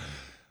remember.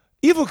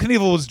 Evel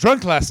Knievel was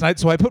drunk last night,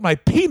 so I put my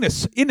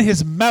penis in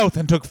his mouth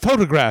and took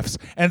photographs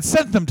and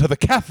sent them to the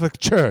Catholic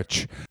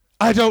Church.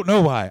 I don't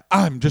know why.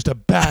 I'm just a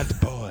bad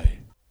boy.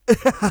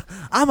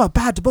 I'm a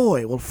bad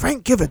boy. Will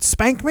Frank Givett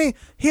spank me?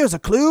 Here's a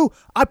clue.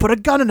 I put a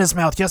gun in his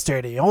mouth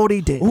yesterday. Oh,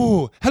 he did.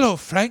 Ooh, hello,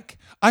 Frank.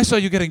 I saw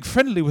you getting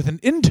friendly with an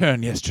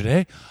intern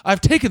yesterday. I've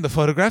taken the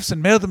photographs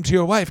and mailed them to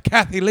your wife,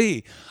 Kathy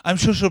Lee. I'm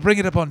sure she'll bring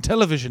it up on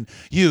television.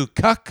 You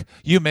cuck.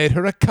 You made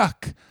her a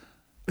cuck.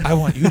 I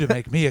want you to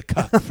make me a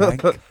cuck,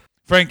 Frank.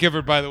 Frank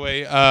Givett, by the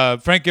way,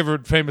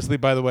 famously,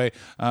 by the way,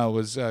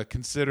 was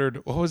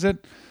considered, what was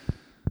it?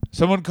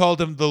 Someone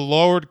called him the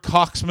Lord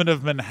Coxman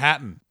of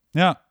Manhattan.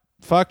 Yeah,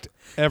 fucked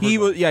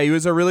everyone. He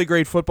was a really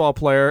great football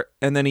player,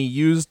 and then he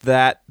used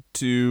that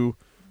to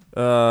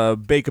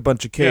bake a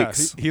bunch of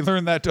cakes. Yeah, he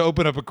learned that to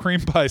open up a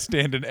cream pie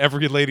stand in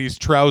every lady's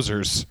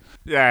trousers.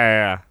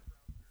 Yeah.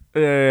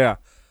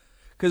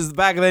 Because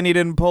back then you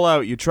didn't pull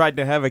out. You tried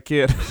to have a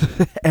kid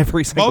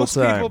every single Most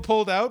time. Most people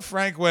pulled out.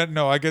 Frank went,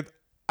 no, I get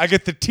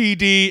the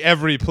TD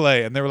every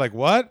play. And they were like,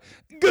 what?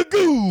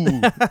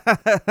 Goo.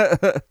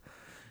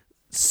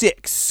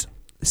 6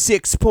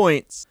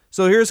 points.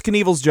 So here's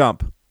Knievel's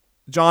jump.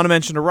 John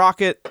mentioned a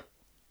rocket.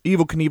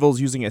 Evel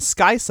Knievel's using a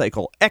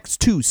SkyCycle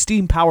X2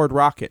 steam-powered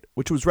rocket,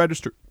 which was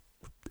registered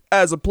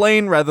as a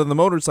plane rather than the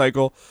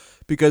motorcycle,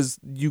 because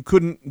you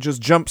couldn't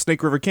just jump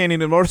Snake River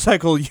Canyon in a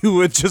motorcycle. You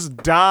would just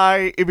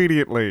die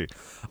immediately.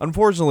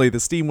 Unfortunately, the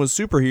steam was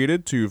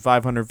superheated to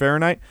 500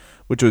 Fahrenheit,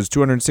 which was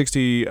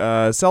 260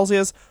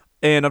 Celsius.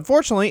 And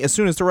unfortunately, as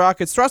soon as the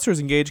rocket's thrusters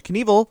engaged,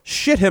 Knievel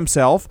shit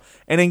himself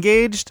and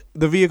engaged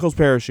the vehicle's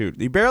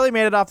parachute. He barely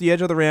made it off the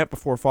edge of the ramp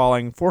before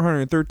falling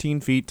 413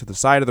 feet to the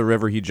side of the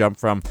river he jumped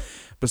from.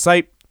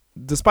 Despite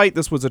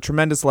this was a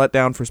tremendous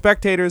letdown for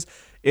spectators,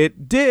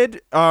 it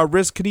did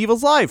risk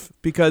Knievel's life,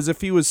 because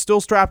if he was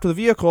still strapped to the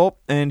vehicle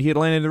and he had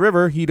landed in the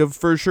river, he'd have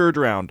for sure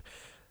drowned.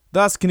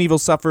 Thus, Knievel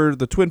suffered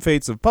the twin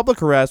fates of public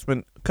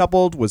harassment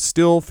coupled with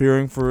still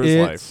fearing for his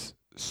life.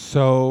 It's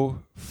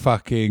so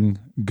fucking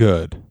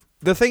good.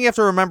 The thing you have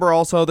to remember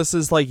also, this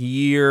is like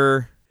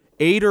year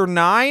 8 or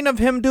 9 of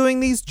him doing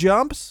these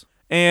jumps,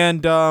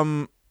 and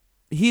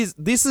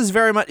this is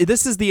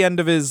the end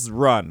of his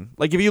run.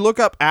 Like, if you look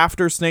up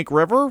after Snake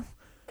River,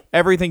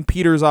 everything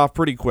peters off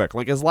pretty quick.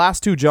 Like, his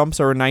last 2 jumps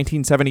are in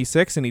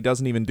 1976, and he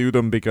doesn't even do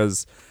them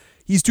because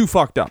he's too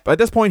fucked up. At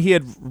this point, he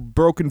had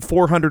broken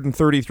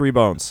 433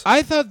 bones.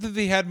 I thought that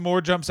he had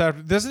more jumps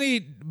after. Doesn't he?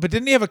 But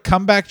didn't he have a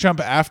comeback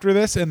jump after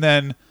this and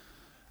then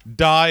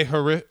die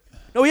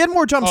No, he had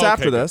more jumps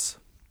after this.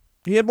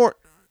 He had more,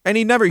 and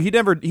he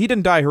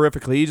didn't die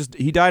horrifically.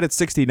 He died at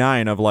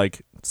 69 of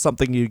like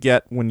something you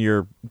get when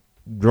you're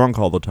drunk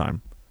all the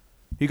time.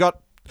 He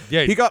got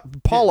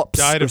polyps.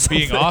 He died of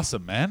being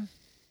awesome, man.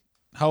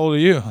 How old are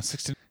you?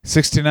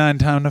 69.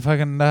 Time to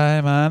fucking die,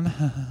 man.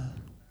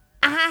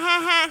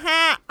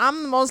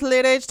 I'm the most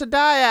late age to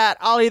die at.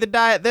 I'll either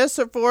die at this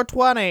or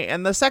 420,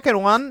 and the second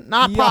one,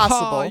 not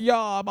possible.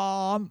 Yeah,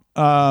 man.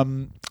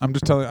 I'm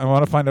just telling you, I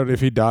want to find out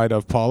if he died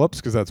of polyps,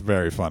 because that's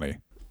very funny.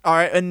 All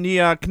right, and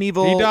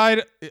Knievel... He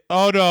died...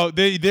 Oh, no.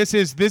 This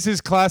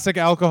is classic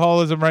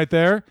alcoholism right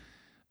there.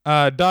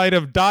 Died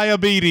of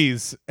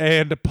diabetes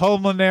and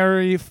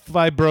pulmonary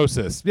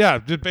fibrosis. Yeah,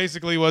 just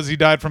basically he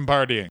died from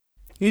partying.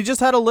 He just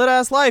had a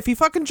lit-ass life. He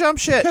fucking jumped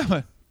shit.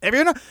 Yeah.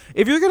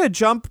 If you're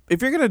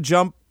gonna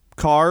jump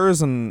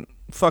cars and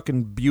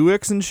fucking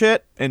Buicks and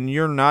shit, and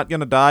you're not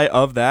gonna die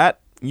of that,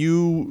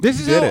 This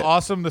is how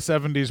awesome the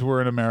 70s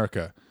were in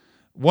America.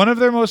 One of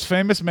their most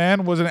famous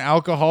men was an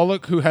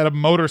alcoholic who had a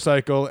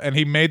motorcycle, and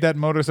he made that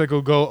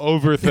motorcycle go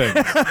over things.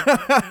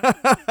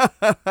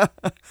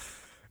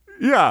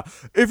 Yeah.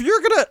 If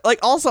you're gonna,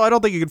 also, I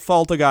don't think you can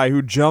fault a guy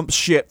who jumps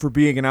shit for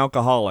being an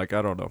alcoholic.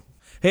 I don't know.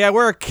 Hey, I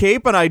wear a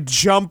cape and I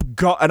jump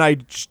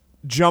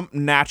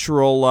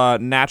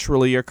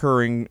naturally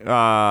occurring,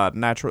 I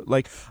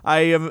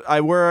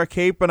wear a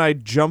cape and I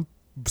jump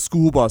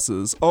school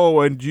buses. Oh,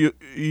 and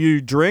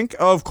you drink?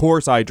 Of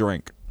course I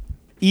drink.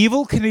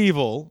 Evel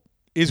Knievel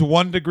is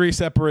 1 degree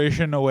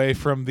separation away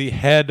from the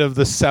head of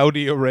the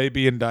Saudi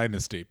Arabian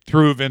dynasty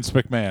through Vince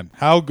McMahon.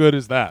 How good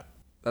is that?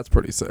 That's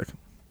pretty sick.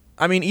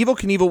 I mean, Evel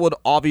Knievel would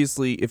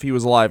obviously, if he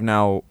was alive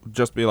now,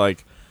 just be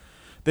like,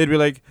 they'd be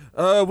like,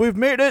 we've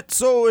made it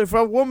so if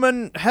a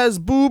woman has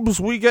boobs,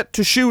 we get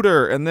to shoot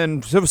her. And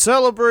then to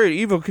celebrate,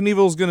 Evel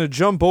Knievel's going to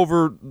jump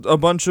over a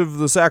bunch of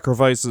the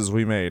sacrifices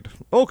we made.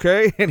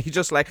 Okay. And he's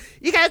just like,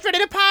 you guys ready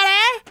to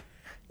party?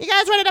 You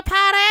guys ready to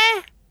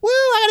party? Woo,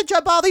 I gotta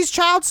jump all these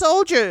child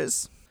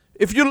soldiers.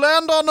 If you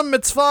land on them,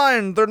 it's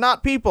fine. They're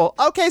not people.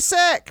 Okay,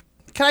 sick.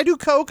 Can I do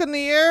coke in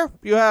the air?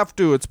 You have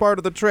to. It's part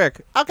of the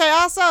trick. Okay,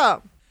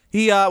 awesome.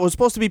 He was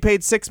supposed to be paid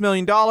 $6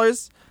 million.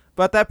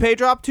 But that pay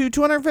dropped to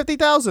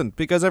 $250,000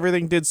 because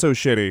everything did so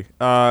shitty,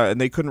 and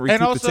they couldn't recoup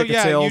And also, the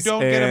ticket sales. you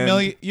don't get $1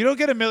 million. You don't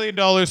get $1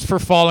 million for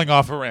falling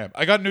off a ramp.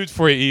 I got news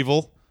for you,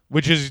 Evil,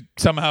 which is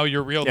somehow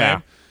your real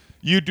name.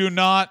 You do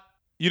not.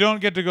 You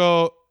don't get to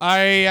go.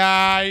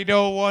 I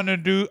don't want to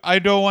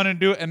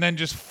do. And then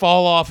just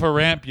fall off a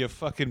ramp. You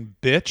fucking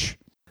bitch.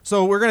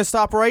 So we're gonna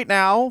stop right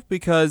now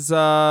because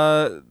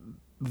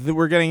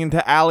we're getting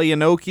into Ali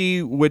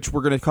Inoki, which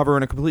we're gonna cover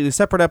in a completely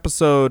separate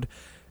episode.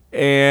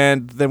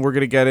 And then we're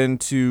going to get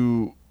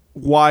into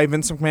why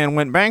Vince McMahon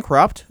went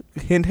bankrupt.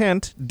 Hint,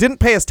 hint. Didn't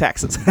pay his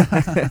taxes.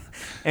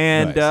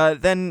 And nice.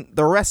 Then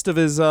the rest of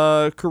his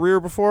career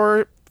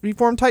before he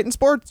formed Titan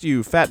Sports,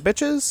 you fat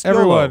bitches.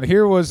 Everyone,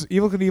 here was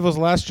Evel Knievel's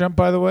last jump,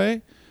 by the way.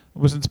 It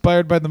was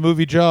inspired by the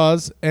movie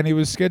Jaws, and he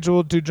was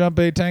scheduled to jump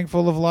a tank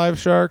full of live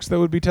sharks that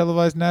would be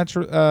televised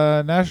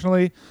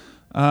nationally.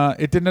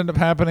 It didn't end up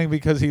happening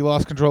because he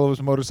lost control of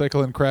his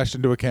motorcycle and crashed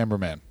into a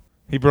cameraman.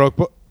 He broke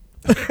both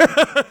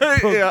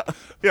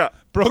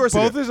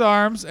his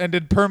arms and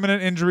did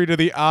permanent injury to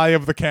the eye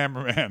of the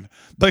cameraman.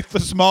 Like the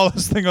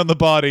smallest thing on the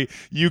body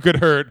you could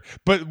hurt,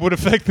 but would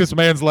affect this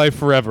man's life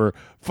forever.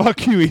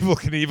 Fuck you, Evel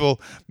Knievel.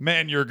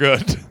 Man, you're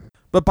good.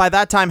 But by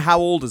that time, how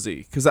old is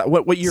he? Because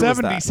what year was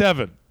that?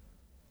 77.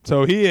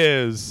 So he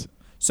is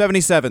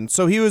 77.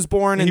 So he was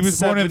born in. He was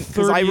born in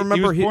 30. I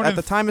remember at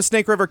the time of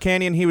Snake River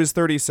Canyon, he was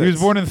 36. He was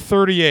born in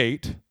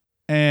 38,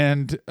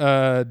 and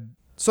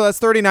so that's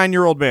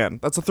 39-year-old man.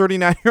 That's a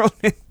 39-year-old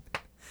man.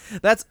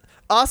 That's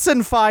us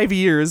in 5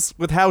 years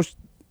with how.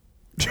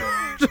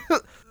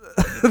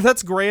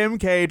 That's Graham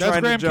K.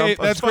 trying to jump.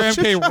 That's Graham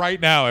K.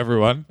 right now,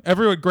 everyone.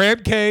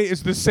 Graham K.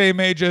 is the same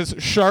age as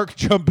shark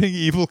jumping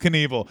Evel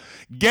Knievel.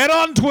 Get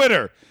on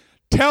Twitter.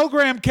 Tell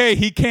Graham K.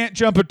 he can't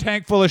jump a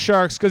tank full of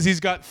sharks because he's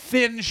got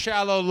thin,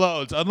 shallow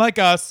loads. Unlike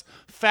us,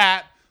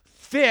 fat,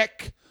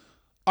 thick.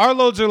 Our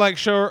loads are like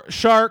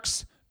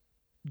sharks.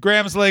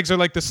 Graham's legs are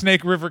like the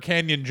Snake River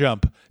Canyon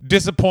jump.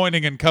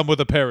 Disappointing and come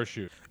with a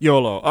parachute.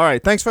 YOLO. All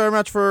right. Thanks very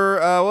much for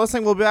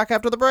listening. We'll be back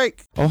after the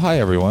break. Oh, hi,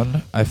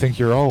 everyone. I think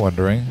you're all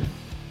wondering,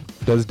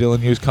 does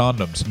Dylan use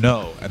condoms?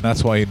 No. And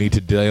that's why you need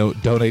to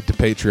donate to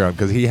Patreon,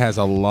 because he has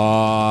a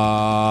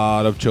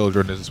lot of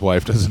children his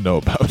wife doesn't know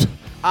about.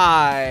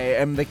 I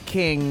am the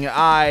king.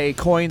 I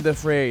coined the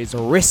phrase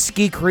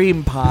risky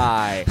cream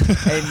pie.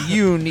 And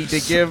you need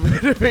to give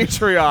to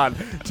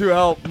Patreon to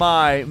help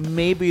my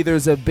Maybe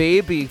There's a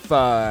Baby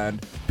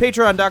fund.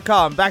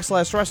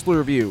 Patreon.com/Wrestler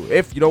Review.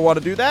 If you don't want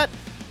to do that,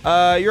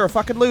 you're a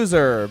fucking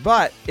loser.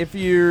 But if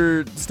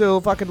you're still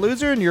a fucking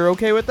loser and you're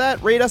okay with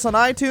that, rate us on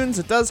iTunes.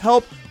 It does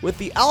help with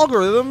the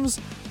algorithms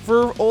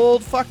for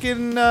old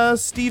fucking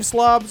Steve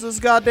Slobs'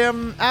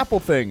 goddamn Apple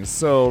things.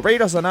 So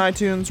rate us on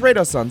iTunes, rate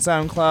us on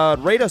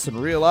SoundCloud, rate us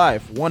in real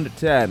life, 1 to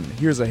 10.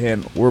 Here's a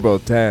hint, we're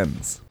both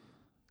 10s.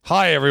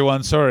 Hi,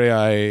 everyone. Sorry,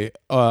 I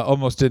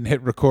almost didn't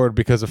hit record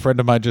because a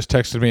friend of mine just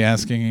texted me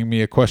asking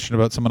me a question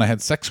about someone I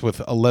had sex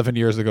with 11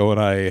 years ago,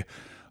 and I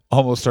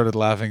almost started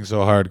laughing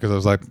so hard because I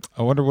was like,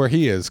 I wonder where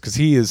he is, because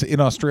he is in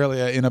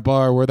Australia in a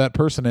bar where that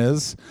person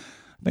is.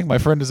 I think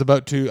I'm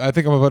about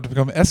to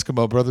become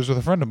Eskimo brothers with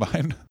a friend of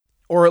mine.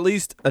 Or at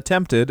least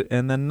attempted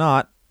and then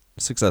not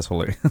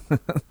successfully.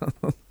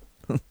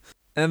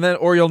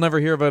 Or you'll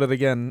never hear about it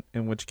again,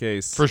 in which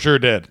case for sure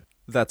did.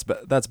 That's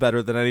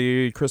better than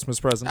any Christmas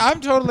present. I'm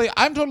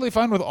totally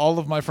fine with all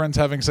of my friends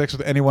having sex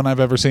with anyone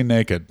I've ever seen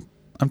naked.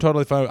 I'm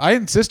totally fine. I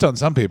insist on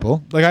some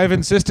people. Like I've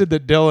insisted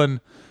that Dylan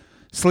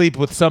sleep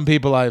with some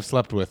people I've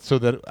slept with, so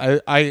that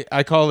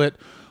I call it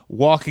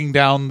walking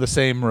down the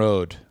same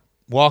road.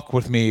 Walk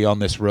with me on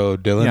this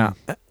road, Dylan.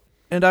 Yeah.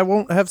 And I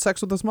won't have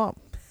sex with his mom.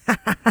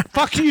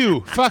 Fuck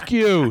you.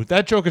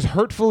 That joke is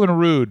hurtful and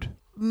rude.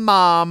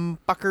 Mom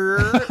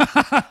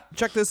fucker.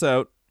 Check this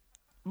out.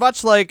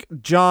 Much like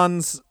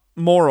John's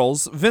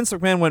morals, Vince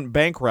McMahon went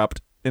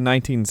bankrupt in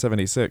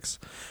 1976.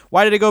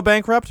 Why did he go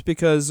bankrupt?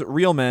 Because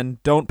real men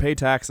don't pay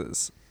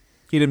taxes.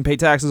 He didn't pay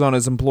taxes on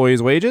his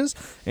employees' wages,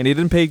 and he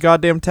didn't pay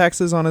goddamn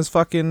taxes on his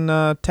fucking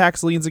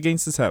tax liens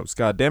against his house.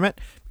 God damn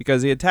it.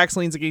 Because he had tax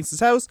liens against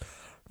his house,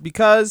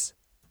 because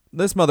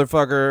this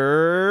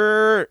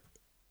motherfucker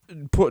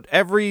put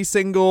every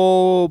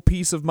single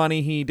piece of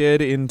money he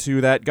did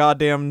into that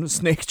goddamn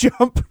snake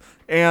jump,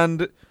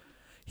 and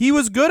he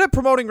was good at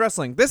promoting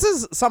wrestling. This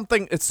is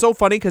something, it's so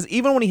funny, because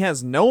even when he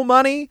has no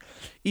money,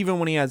 even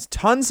when he has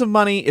tons of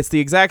money, it's the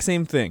exact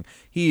same thing.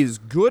 He is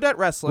good at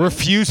wrestling.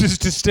 Refuses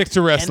to stick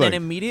to wrestling. And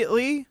then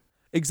immediately,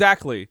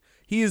 exactly,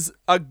 he's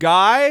a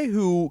guy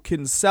who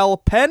can sell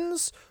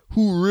pens,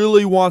 who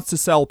really wants to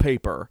sell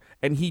paper.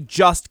 And he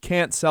just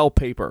can't sell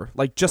paper.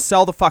 Like, just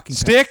sell the fucking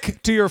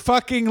stick to your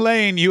fucking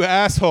lane, you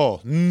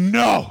asshole.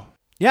 No.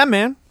 Yeah,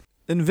 man.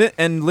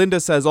 And Linda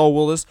says, oh,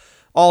 well, this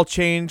all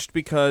changed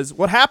because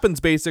what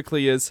happens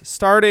basically is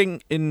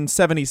starting in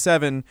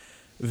 77,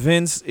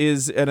 Vince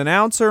is an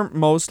announcer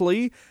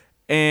mostly,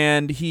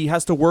 and he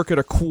has to work at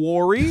a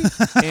quarry.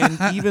 And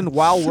even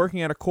while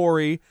working at a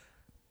quarry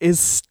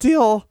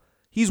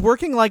he's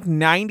working like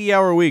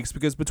 90-hour weeks,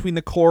 because between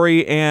the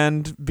quarry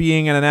and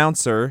being an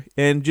announcer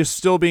and just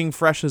still being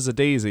fresh as a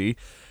daisy.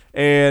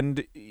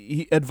 and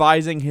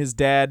advising his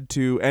dad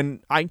to.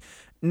 And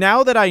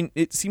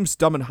it seems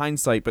dumb in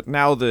hindsight, but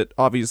now that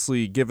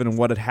obviously given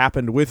what had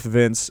happened with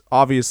Vince,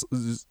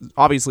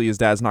 obviously his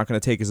dad's not going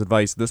to take his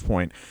advice at this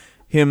point.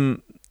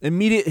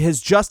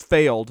 Has just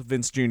failed,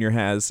 Vince Jr.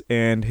 has,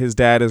 and his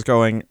dad is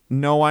going,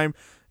 no,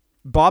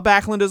 Bob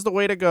Backlund is the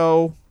way to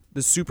go.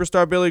 The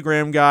superstar Billy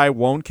Graham guy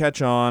won't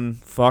catch on.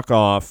 Fuck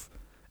off.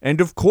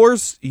 And of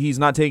course, he's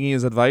not taking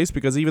his advice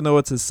because even though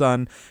it's his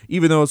son,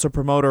 even though it's a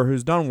promoter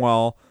who's done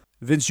well,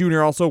 Vince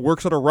Jr. also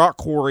works at a rock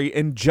quarry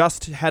and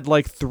just had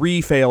like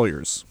 3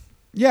 failures.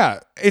 Yeah,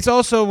 it's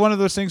also one of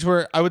those things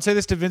where I would say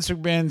this to Vince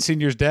McMahon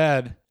Sr.'s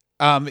dad.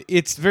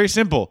 It's very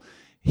simple.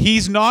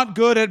 He's not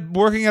good at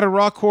working at a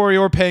rock quarry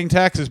or paying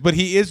taxes, but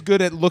he is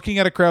good at looking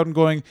at a crowd and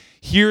going,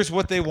 here's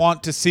what they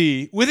want to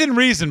see. Within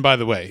reason, by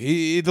the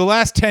way. The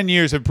last 10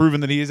 years have proven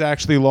that he has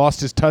actually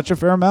lost his touch a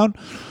fair amount.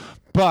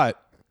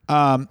 But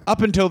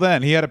up until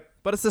then, he had a...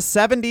 But it's the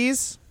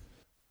 70s.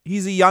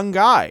 He's a young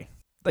guy.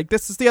 Like,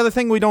 this is the other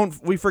thing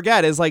we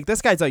forget is, like,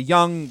 this guy's a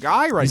young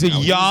guy right now. He's a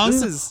young,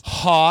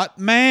 hot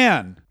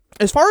man.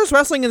 As far as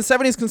wrestling in the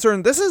 70s is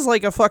concerned, this is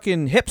like a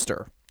fucking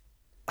hipster.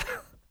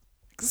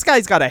 This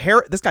guy's got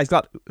This guy's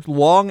got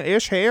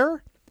long-ish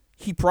hair.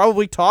 He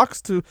probably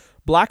talks to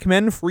black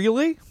men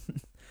freely.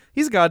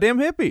 He's a goddamn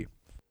hippie.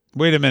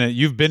 Wait a minute.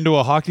 You've been to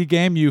a hockey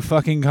game, you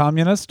fucking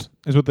communist,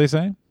 is what they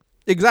say?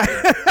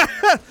 Exactly.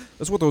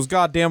 That's what those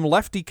goddamn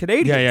lefty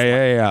Canadians.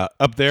 Yeah.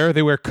 Up there,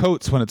 they wear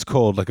coats when it's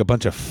cold, like a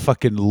bunch of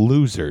fucking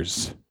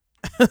losers.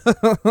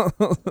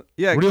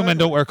 Yeah, real men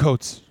don't wear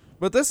coats.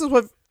 But this is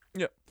what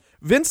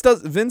Vince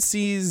does. If Vince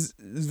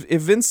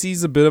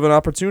sees a bit of an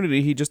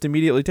opportunity, he just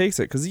immediately takes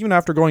it. Because even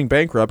after going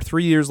bankrupt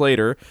 3 years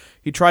later,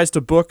 he tries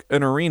to book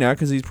an arena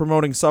because he's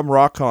promoting some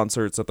rock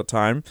concerts at the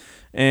time,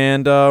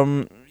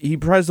 and he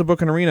tries to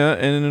book an arena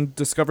and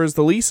discovers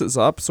the lease is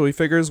up. So he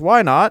figures,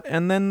 why not?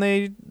 And then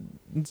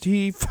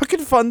he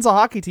fucking funds a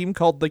hockey team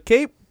called the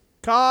Cape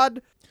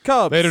Cod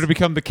Cubs. Later to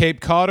become the Cape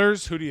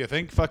Codders. Who do you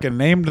think fucking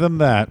named them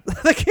that?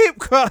 The Cape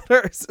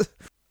Codders.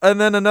 And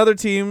then another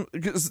team,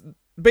 because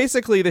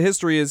basically the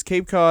history is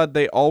Cape Cod,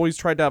 they always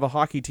tried to have a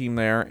hockey team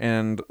there,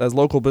 and as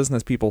local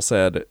business people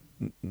said,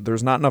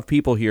 there's not enough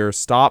people here,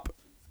 stop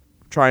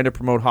trying to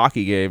promote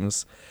hockey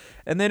games.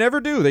 And they never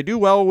do. They do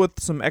well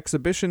with some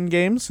exhibition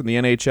games in the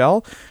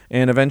NHL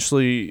and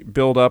eventually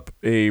build up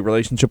a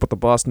relationship with the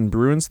Boston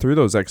Bruins through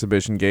those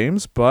exhibition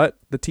games, but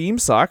the team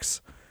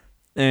sucks.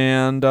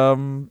 And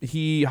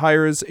he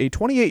hires a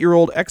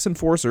 28-year-old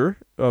ex-enforcer,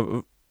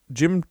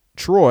 Jim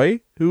Troy,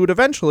 who would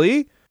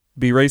eventually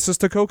be racist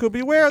to Coco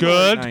Beware.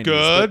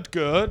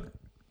 Good.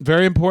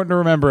 Very important to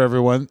remember,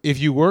 everyone. If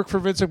you work for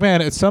Vince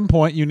McMahon, at some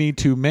point you need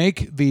to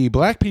make the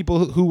black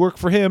people who work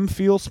for him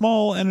feel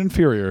small and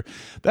inferior.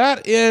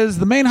 That is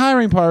the main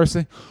hiring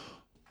policy.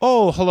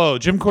 Oh, hello,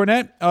 Jim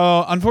Cornette.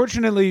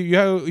 Unfortunately,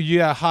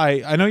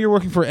 hi. I know you're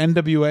working for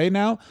NWA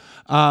now,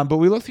 but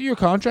we looked through your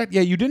contract.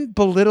 Yeah, you didn't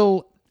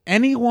belittle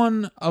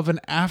anyone of an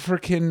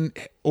African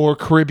or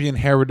Caribbean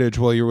heritage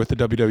while you're with the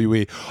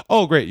WWE.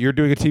 Oh, great. You're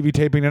doing a TV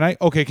taping tonight?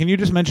 Okay, can you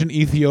just mention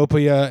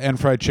Ethiopia and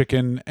fried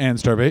chicken and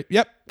Starbait?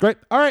 Yep, great.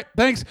 All right,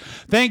 thanks.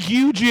 Thank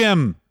you,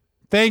 Jim.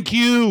 Thank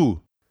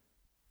you.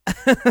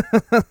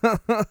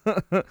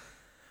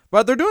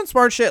 But they're doing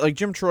smart shit. Like,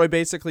 Jim Troy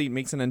basically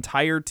makes an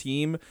entire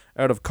team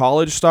out of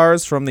college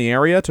stars from the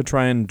area to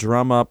try and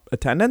drum up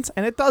attendance,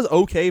 and it does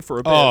okay for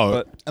a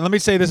bit. And let me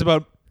say this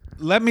about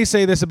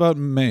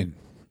Maine.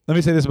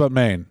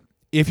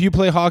 If you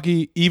play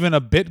hockey even a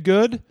bit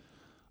good,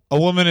 a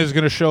woman is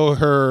going to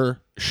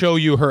show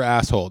you her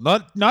asshole.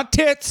 Not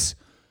tits,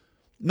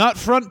 not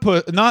front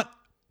front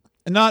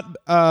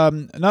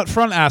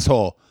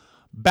asshole,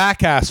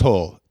 back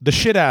asshole, the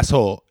shit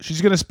asshole.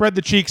 She's going to spread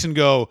the cheeks and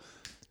go,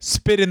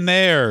 spit in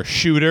there,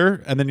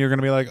 shooter, and then you're going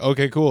to be like,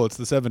 okay, cool, it's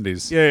the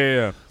 70s.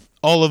 Yeah.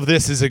 All of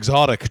this is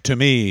exotic to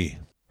me.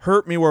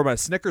 Hurt me where my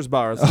Snickers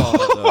bar is falling.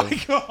 Oh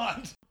my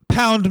God.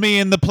 Pound me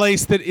in the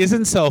place that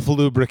isn't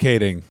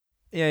self-lubricating.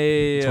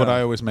 Yeah. That's what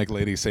I always make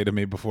ladies say to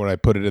me before I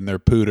put it in their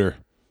pooter.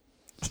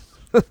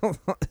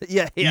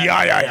 Yeah.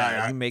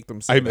 You make them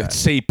say that.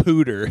 Say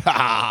pooter.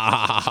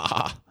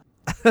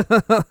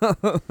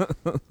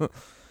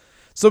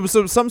 So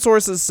some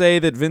sources say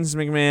that Vince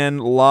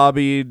McMahon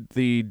lobbied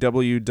the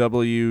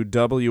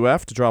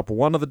WWF to drop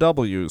one of the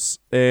W's,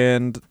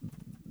 and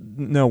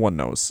no one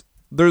knows.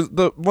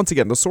 Once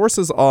again, the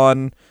sources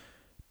on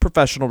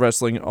professional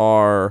wrestling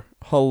are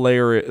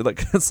hilarious.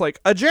 Like, it's like,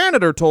 a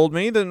janitor told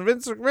me that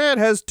Vince McMahon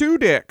has 2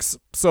 dicks,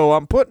 so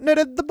I'm putting it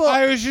in the book.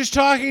 I was just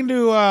talking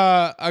to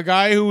a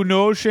guy who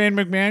knows Shane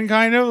McMahon,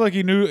 kind of like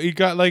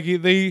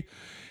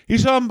he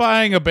saw him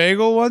buying a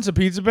bagel once, a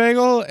pizza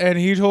bagel, and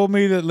he told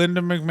me that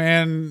Linda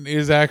McMahon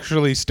is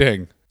actually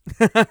Sting.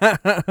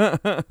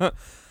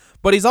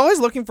 But he's always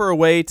looking for a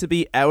way to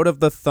be out of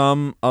the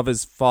thumb of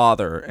his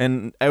father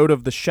and out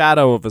of the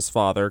shadow of his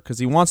father, because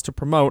he wants to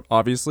promote,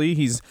 obviously.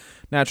 He's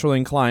naturally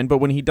inclined. But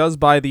when he does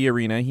buy the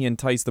arena, he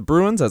enticed the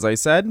Bruins, as I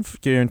said,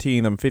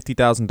 guaranteeing them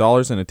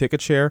 $50,000 in a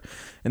ticket share.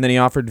 And then he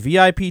offered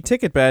VIP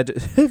ticket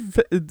packages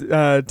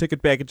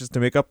to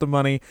make up the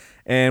money,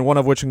 and one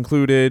of which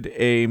included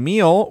a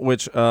meal,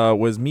 which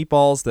was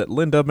meatballs that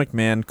Linda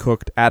McMahon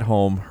cooked at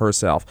home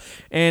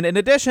herself. And in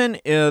addition,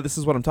 this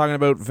is what I'm talking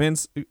about,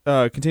 Vince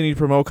continued to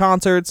promote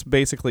concerts,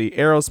 basically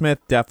Aerosmith,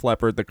 Def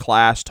Leppard, The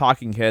Clash,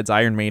 Talking Heads,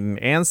 Iron Maiden,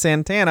 and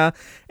Santana,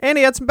 and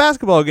he had some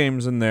basketball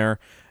games in there.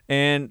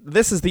 And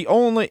this is the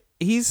only...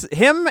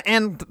 him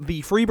and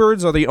the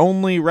Freebirds are the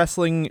only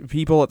wrestling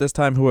people at this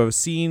time who have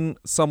seen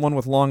someone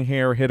with long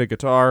hair hit a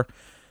guitar.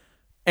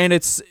 And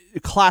it's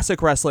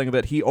classic wrestling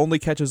that he only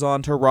catches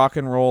on to rock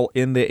and roll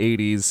in the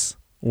 80s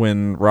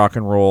when rock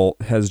and roll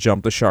has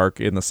jumped the shark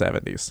in the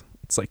 70s.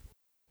 It's like...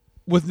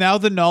 With now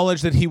the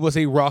knowledge that he was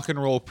a rock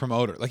and roll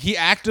promoter. Like, he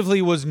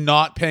actively was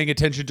not paying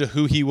attention to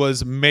who he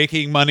was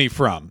making money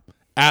from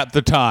at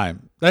the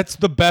time. That's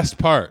the best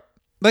part.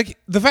 Like,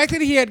 the fact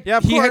that he had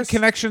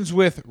connections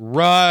with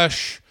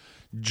Rush,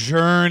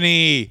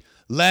 Journey,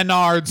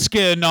 Leonard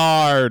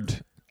Skinner,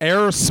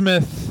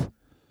 Aerosmith,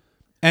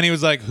 and he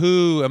was like,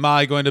 who am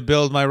I going to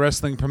build my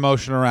wrestling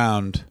promotion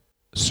around?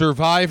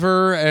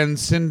 Survivor and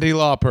Cyndi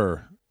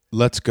Lauper.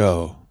 Let's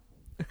go.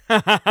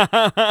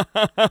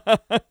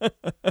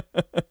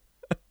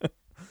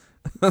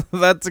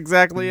 That's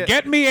exactly it.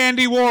 Get me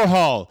Andy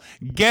Warhol.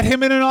 Get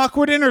him in an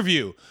awkward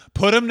interview.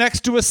 Put him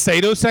next to a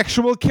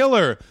sadomasochistic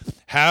killer.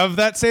 Have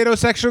that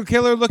sadomasochistic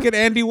killer look at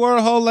Andy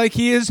Warhol like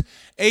he is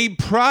a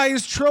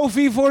prize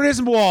trophy for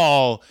his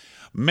wall.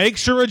 Make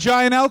sure a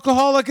giant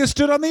alcoholic has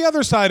stood on the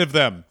other side of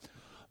them.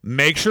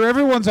 Make sure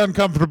everyone's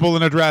uncomfortable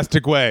in a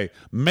drastic way.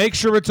 Make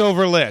sure it's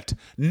overlit.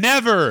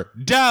 Never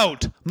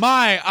doubt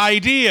my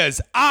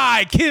ideas.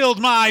 I killed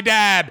my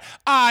dad.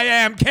 I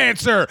am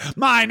cancer.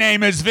 My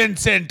name is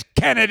Vincent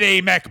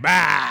Kennedy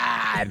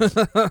McMahon.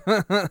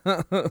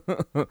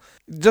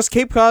 Just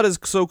Cape Cod is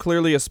so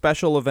clearly a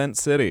special event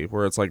city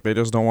where it's like they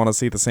just don't want to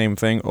see the same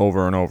thing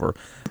over and over.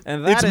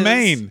 And that is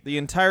Maine. The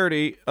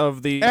entirety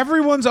of the...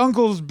 Everyone's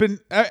uncle's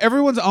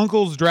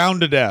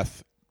drowned to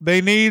death. They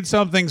need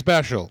something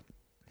special.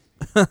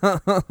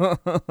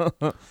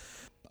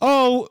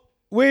 Oh,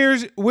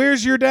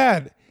 where's your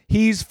dad?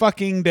 He's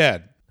fucking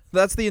dead.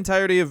 That's the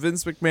entirety of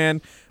Vince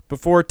McMahon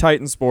before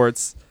Titan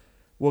Sports.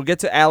 We'll get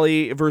to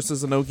Ali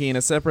versus Inoki in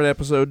a separate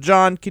episode.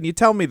 John, can you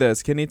tell me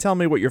this? Can you tell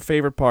me what your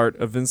favorite part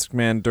of Vince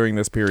McMahon during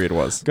this period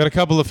was? Got a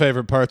couple of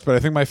favorite parts, but I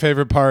think my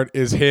favorite part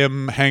is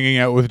him hanging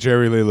out with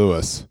Jerry Lee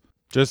Lewis.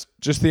 Just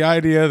the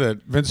idea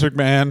that Vince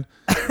McMahon...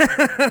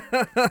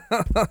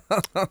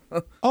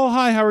 Oh,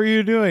 hi, how are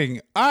you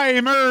doing? I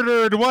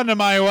murdered one of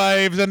my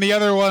wives and the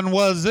other one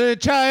was a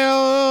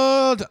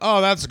child.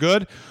 Oh, that's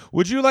good.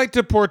 Would you like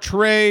to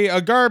portray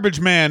a garbage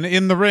man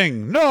in the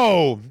ring?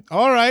 No.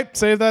 All right,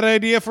 save that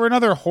idea for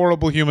another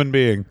horrible human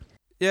being.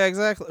 Yeah,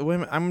 exactly. Wait a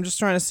minute, I'm just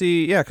trying to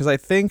see... Yeah, because I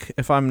think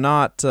if I'm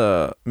not...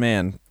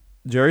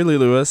 Jerry Lee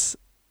Lewis...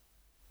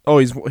 Oh,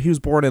 he was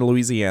born in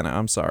Louisiana.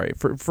 I'm sorry.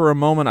 For a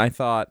moment, I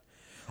thought...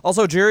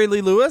 Also, Jerry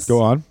Lee Lewis.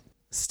 Go on.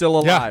 Still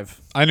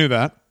alive. Yeah, I knew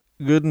that.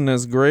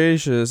 Goodness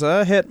gracious.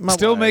 I hit my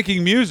Still wife.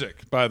 making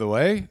music, by the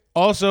way.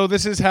 Also,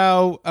 this is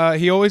how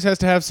he always has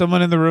to have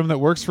someone in the room that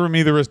works for him,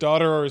 either his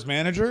daughter or his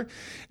manager.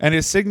 And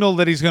his signal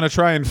that he's going to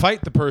try and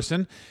fight the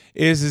person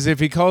is if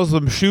he calls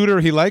them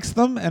shooter, he likes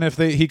them. And if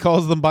he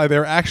calls them by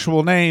their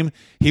actual name,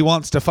 he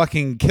wants to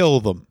fucking kill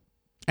them.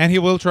 And he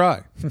will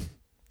try.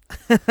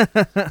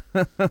 I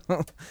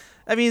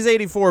mean, he's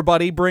 84,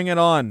 buddy. Bring it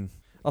on.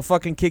 I'll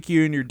fucking kick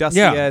you in your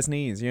dusty-ass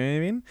knees, you know what I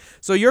mean?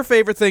 So your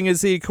favorite thing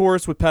is he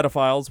course with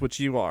pedophiles, which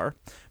you are.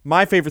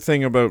 My favorite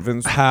thing about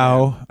Vince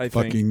McMahon, I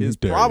think, is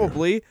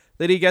probably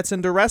that he gets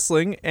into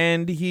wrestling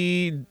and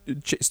he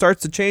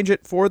starts to change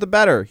it for the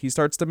better. He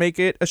starts to make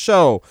it a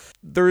show.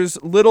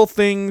 There's little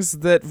things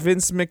that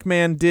Vince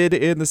McMahon did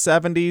in the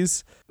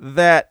 70s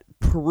that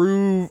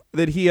prove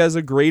that he has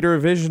a greater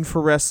vision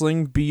for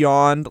wrestling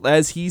beyond,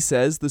 as he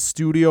says, the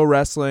studio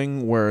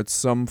wrestling where it's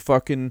some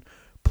fucking...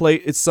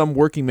 it's some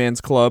working man's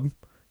club.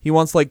 He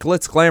wants like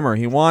glitz glamour.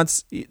 He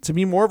wants to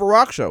be more of a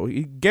rock show.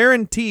 He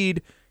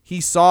guaranteed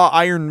he saw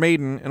Iron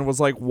Maiden and was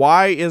like,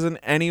 why isn't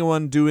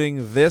anyone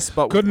doing this?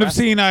 But couldn't have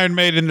seen Iron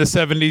Maiden in the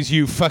 70s,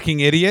 you fucking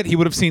idiot. He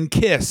would have seen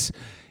Kiss.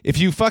 If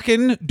you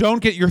fucking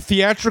don't get your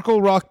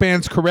theatrical rock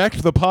bands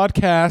correct, the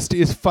podcast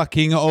is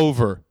fucking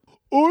over.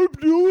 I'm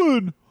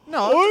doing.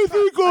 No, I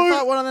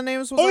thought one of the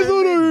names was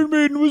Iron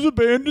Maiden was a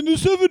band in the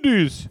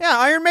 70s. Yeah,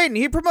 Iron Maiden.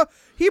 He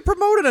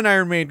promoted an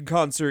Iron Maiden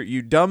concert,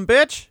 you dumb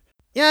bitch.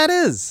 Yeah, it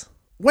is.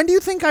 When do you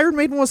think Iron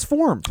Maiden was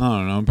formed? I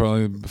don't know,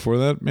 probably before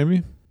that,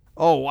 maybe.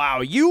 Oh, wow.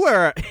 You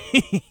were...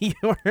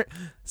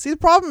 See, the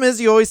problem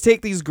is you always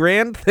take these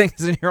grand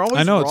things and you're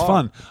always I know, wrong. It's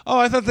fun. Oh,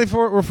 I thought they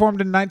were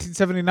formed in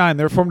 1979.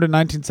 They were formed in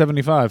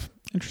 1975.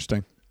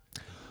 Interesting.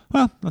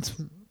 Well, that's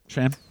a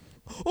shame.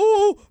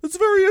 Oh, it's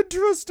very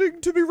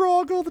interesting to be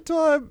wrong all the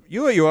time.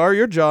 You are.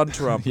 You're John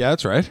Trump. Yeah,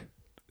 that's right.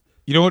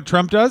 You know what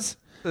Trump does?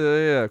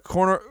 Yeah.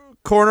 Corner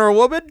a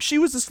woman. She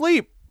was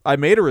asleep. I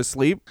made her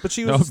asleep, but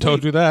she was asleep.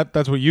 Don't do that.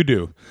 That's what you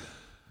do.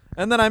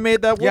 And then I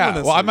made that woman.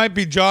 Yeah, well, I might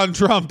be John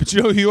Trump, but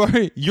you're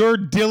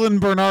Dylan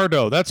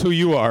Bernardo. That's who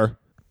you are.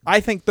 I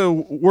think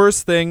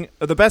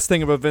the best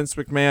thing about Vince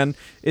McMahon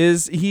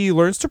is he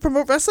learns to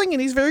promote wrestling,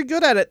 and he's very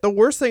good at it. The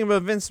worst thing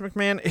about Vince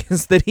McMahon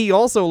is that he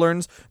also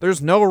learns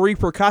there's no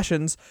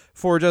repercussions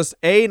for just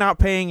A, not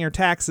paying your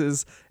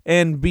taxes,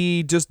 and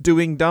B, just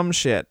doing dumb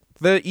shit.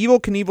 The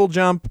Evel Knievel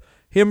jump,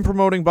 him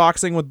promoting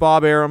boxing with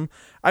Bob Arum.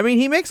 I mean,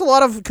 he makes a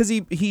lot of, because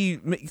he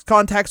makes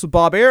contacts with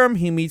Bob Arum.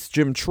 He meets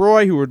Jim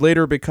Troy, who would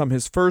later become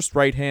his first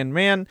right-hand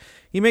man.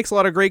 He makes a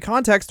lot of great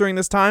contacts during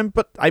this time,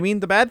 but I mean,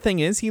 the bad thing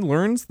is he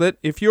learns that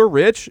if you're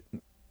rich,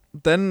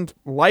 then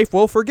life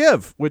will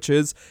forgive, which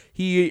is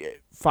he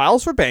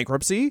files for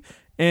bankruptcy,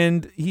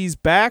 and he's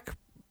back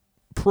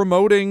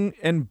promoting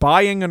and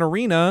buying an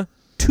arena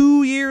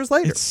 2 years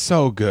later. It's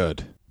so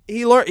good.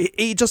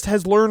 He just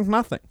has learned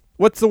nothing.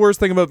 What's the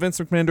worst thing about Vince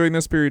McMahon during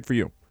this period for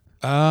you?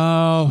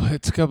 Oh,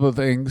 it's a couple of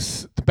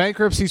things. The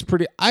bankruptcy's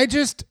pretty...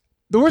 The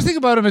worst thing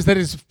about him is that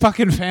his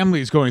fucking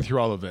family is going through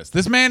all of this.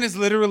 This man is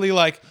literally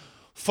like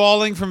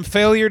falling from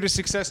failure to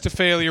success to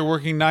failure,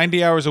 working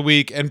 90 hours a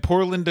week, and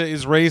poor Linda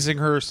is raising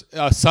her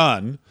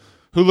son,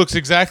 who looks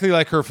exactly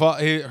like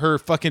her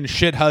fucking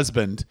shit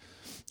husband.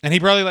 And he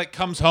probably like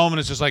comes home and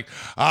is just like,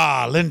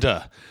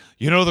 Linda,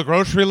 you know the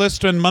grocery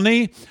list and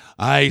money?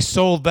 I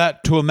sold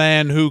that to a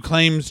man who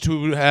claims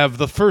to have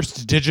the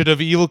first digit of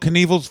Evel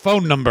Knievel's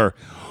phone number.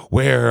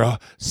 We're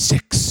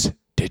 6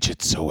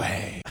 digits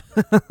away.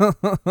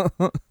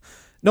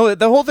 No,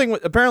 the whole thing,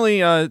 apparently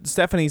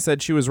Stephanie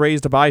said she was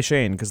raised to buy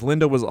Shane because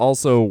Linda was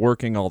also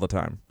working all the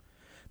time.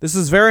 This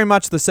is very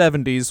much the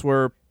 70s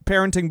where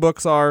parenting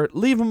books are,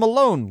 leave them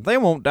alone, they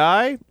won't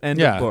die,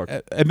 end of book.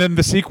 And then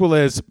the sequel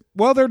is,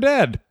 well, they're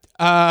dead.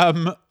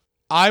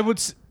 I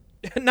would...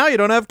 Now you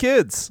don't have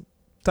kids.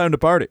 Time to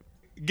party.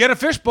 Get a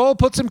fishbowl,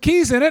 put some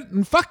keys in it,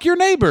 and fuck your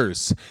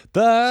neighbors.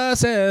 The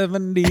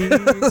 70s.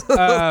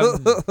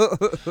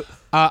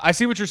 I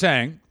see what you're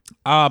saying.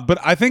 But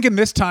I think in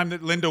this time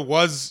that Linda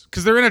was...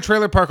 Because they're in a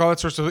trailer park, all that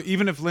sort of stuff.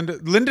 Even if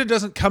Linda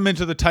doesn't come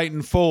into the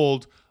Titan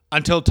fold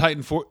until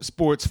Titan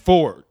Sports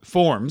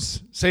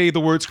forms. Say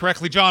the words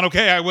correctly, John.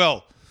 Okay, I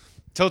will.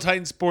 Till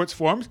Titan Sports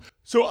forms.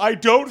 So I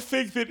don't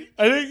think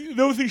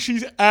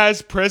she's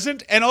as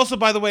present. And also,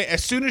 by the way,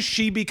 as soon as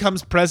she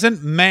becomes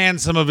present, man,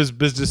 some of his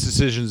business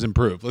decisions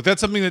improve. Like,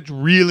 that's something that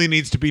really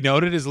needs to be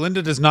noted, is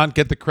Linda does not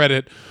get the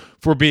credit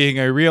for being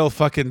a real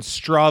fucking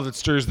straw that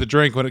stirs the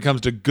drink when it comes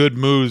to good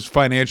moves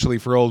financially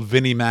for old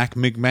Vinnie Mac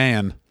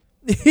McMahon.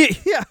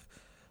 Yeah.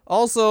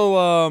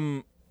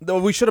 Also, though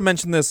we should have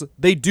mentioned this,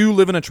 they do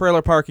live in a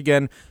trailer park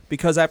again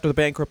because after the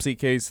bankruptcy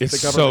case, it's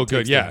the government so good.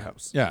 takes Yeah, the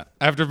house. Yeah.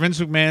 After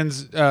Vince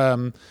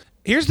McMahon's,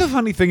 here's the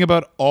funny thing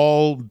about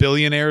all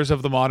billionaires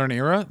of the modern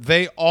era: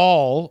 they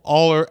all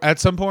are at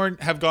some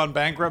point have gone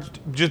bankrupt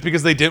just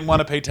because they didn't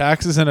want to pay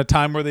taxes in a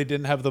time where they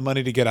didn't have the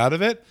money to get out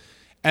of it,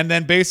 and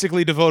then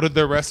basically devoted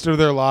the rest of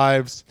their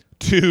lives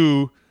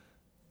to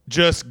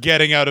just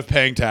getting out of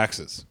paying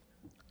taxes.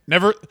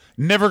 Never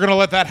gonna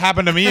let that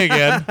happen to me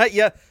again.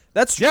 Yeah.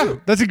 That's true. Yeah,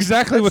 that's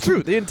exactly what's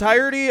true. The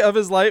entirety of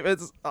his life,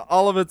 it's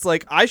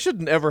like, I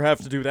shouldn't ever have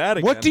to do that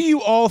again. What do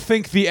you all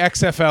think the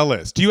XFL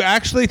is? Do you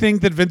actually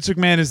think that Vince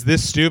McMahon is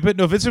this stupid?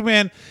 No, Vince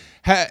McMahon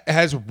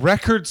has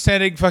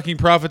record-setting fucking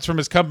profits from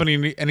his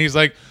company, and he's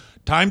like,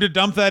 time to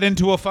dump that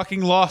into a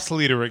fucking loss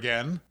leader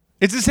again.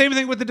 It's the same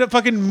thing with the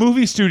fucking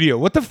movie studio.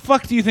 What the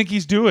fuck do you think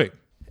he's doing?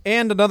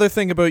 And another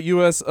thing about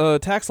U.S.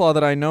 Tax law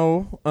that I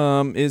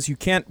know is you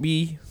can't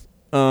be...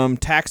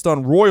 taxed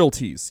on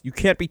royalties. You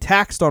can't be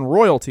taxed on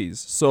royalties.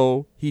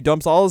 So he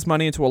dumps all his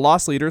money into a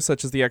loss leader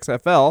such as the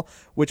XFL,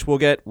 which will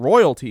get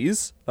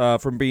royalties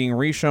from being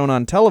reshown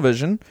on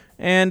television,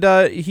 and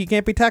he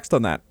can't be taxed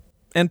on that.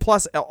 And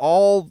plus,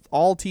 all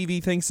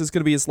TV thinks is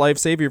going to be its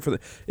savior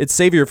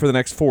for the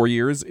next 4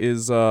 years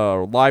is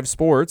live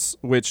sports,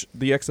 which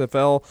the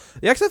XFL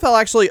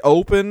actually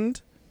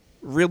opened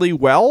really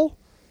well,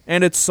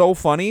 and it's so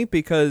funny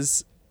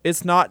because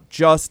it's not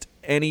just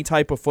any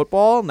type of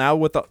football now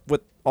with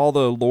all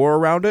the lore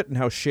around it and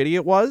how shitty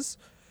it was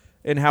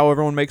and how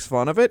everyone makes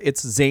fun of it.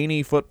 It's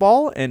zany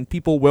football and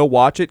people will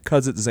watch it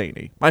because it's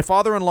zany. My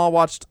father-in-law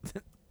watched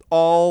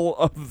all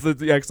of the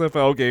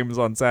XFL games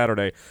on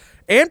Saturday,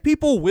 and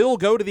people will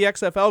go to the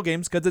XFL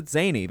games because it's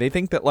zany. They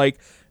think that like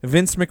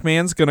Vince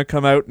McMahon's going to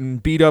come out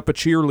and beat up a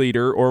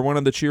cheerleader, or one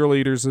of the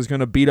cheerleaders is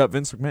going to beat up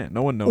Vince McMahon.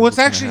 No one knows. What's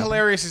actually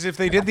hilarious is if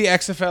they did the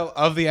XFL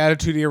of the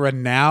Attitude Era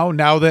now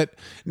that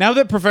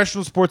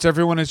professional sports,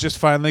 everyone has just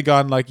finally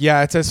gone like,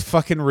 yeah, it's as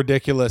fucking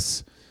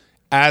ridiculous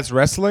as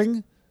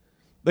wrestling.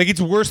 Like,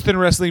 it's worse than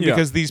wrestling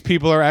because these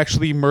people are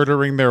actually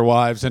murdering their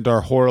wives and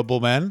are horrible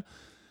men.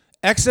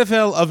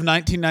 XFL of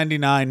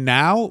 1999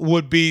 now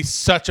would be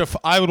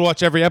I would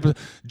watch every episode.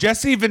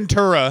 Jesse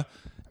Ventura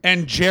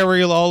and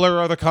Jerry Lawler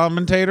are the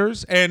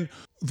commentators, and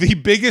the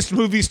biggest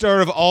movie star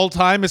of all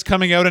time is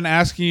coming out and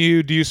asking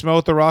you, do you smell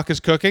what The Rock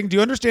is cooking? Do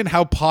you understand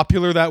how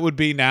popular that would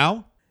be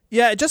now?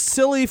 Yeah, just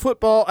silly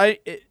football. I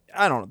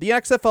don't know. The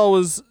XFL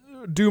was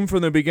doomed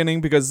from the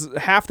beginning because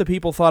half the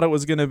people thought it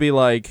was going to be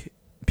like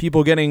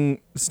people getting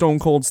stone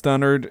cold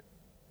stunned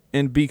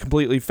and be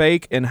completely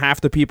fake, and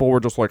half the people were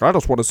just like, I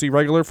just want to see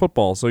regular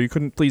football, so you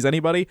couldn't please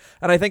anybody.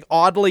 And I think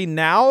oddly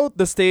now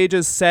the stage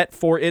is set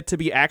for it to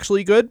be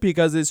actually good,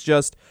 because it's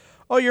just,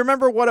 oh, you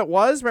remember what it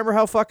was? Remember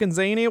how fucking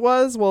zany it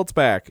was? Well, it's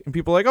back. And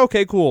people are like,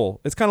 okay,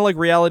 cool. It's kind of like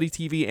reality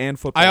TV and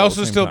football. I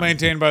also still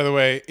maintain, by the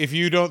way, if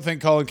you don't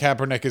think Colin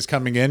Kaepernick is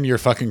coming in, you're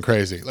fucking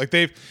crazy. Like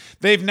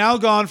they've now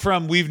gone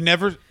from you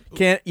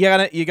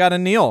gotta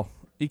kneel.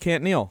 You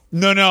can't kneel.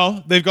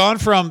 No. They've gone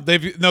from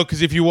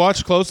because if you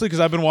watch closely, because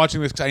I've been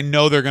watching this, because I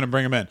know they're going to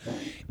bring him in.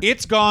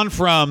 It's gone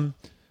from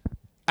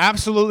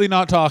absolutely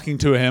not talking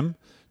to him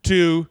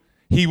to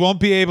he won't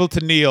be able to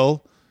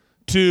kneel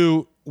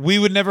to we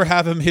would never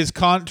have him. His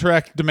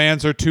contract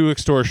demands are too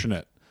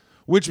extortionate,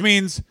 which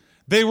means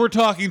they were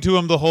talking to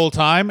him the whole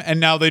time,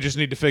 and now they just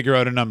need to figure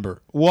out a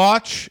number.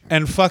 Watch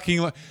and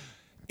fucking.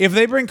 If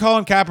they bring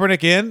Colin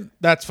Kaepernick in,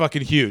 that's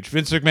fucking huge.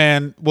 Vince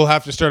McMahon will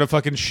have to start a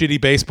fucking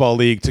shitty baseball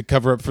league to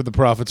cover up for the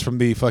profits from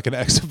the fucking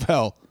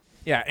XFL.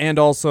 Yeah, and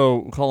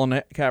also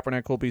Colin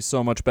Kaepernick will be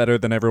so much better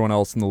than everyone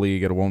else in the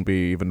league, it won't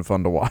be even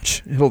fun to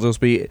watch. It'll just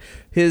be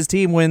his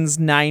team wins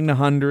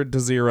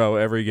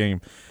 900-0 every game.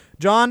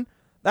 John,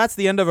 that's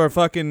the end of our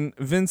fucking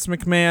Vince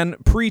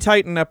McMahon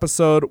pre-Titan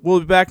episode.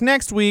 We'll be back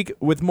next week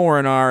with more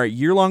in our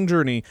year-long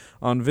journey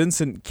on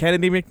Vincent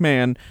Kennedy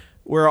McMahon.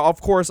 We're, of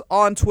course,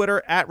 on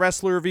Twitter at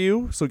Wrestler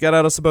Review, so get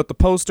at us about the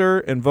poster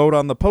and vote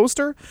on the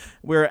poster.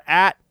 We're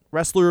at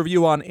Wrestler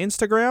Review on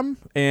Instagram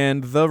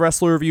and the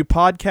Wrestler Review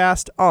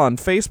podcast on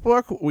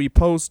Facebook. We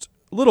post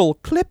little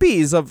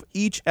clippies of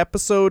each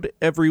episode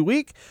every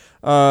week.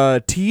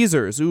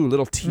 Teasers. Ooh,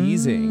 little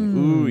teasing.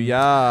 Ooh,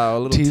 yeah. A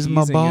little tease teasing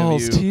my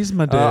balls. of you. Tease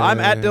my dick. I'm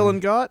at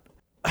Dylan Gott.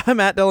 I'm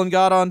at Dylan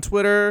Gott on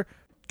Twitter.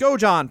 Go,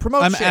 John.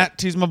 Promote I'm shit. at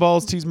tease my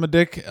balls, tease my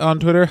dick on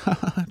Twitter.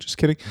 Just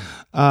kidding.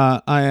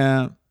 I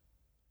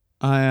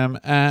am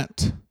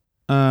at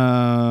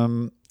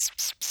John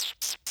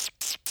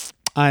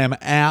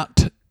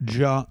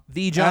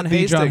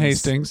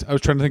Hastings. I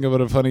was trying to think of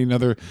a funny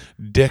another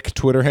dick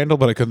Twitter handle,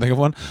 but I couldn't think of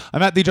one.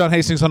 I'm at the John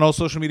Hastings on all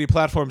social media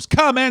platforms.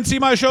 Come and see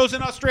my shows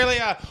in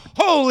Australia.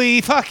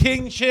 Holy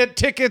fucking shit.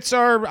 Tickets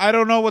are, I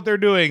don't know what they're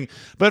doing,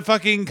 but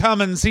fucking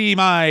come and see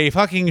my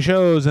fucking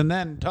shows and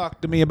then talk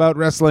to me about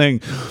wrestling.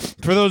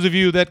 For those of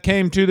you that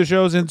came to the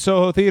shows in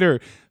Soho Theater,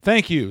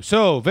 thank you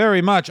so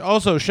very much.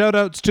 Also, shout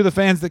outs to the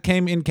fans that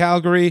came in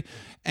Calgary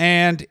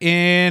and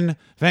in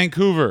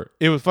Vancouver.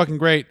 It was fucking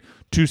great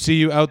to see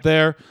you out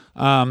there.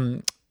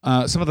 Some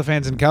of the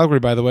fans in Calgary,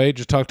 by the way,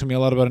 just talked to me a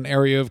lot about an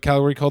area of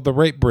Calgary called the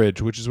Rape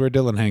Bridge, which is where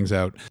Dylan hangs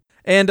out.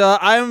 And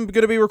I'm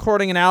going to be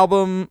recording an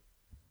album,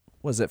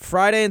 was it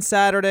Friday and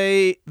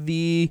Saturday,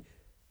 the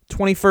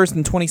 21st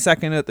and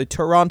 22nd at the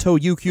Toronto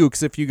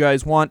UQs. If you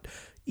guys want,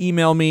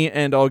 email me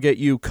and I'll get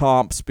you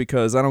comps,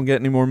 because I don't get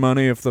any more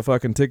money if the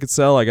fucking tickets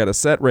sell. I got a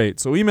set rate.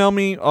 So email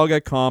me, I'll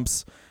get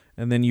comps,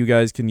 and then you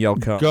guys can yell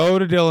comps. Go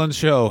to Dylan's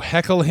show.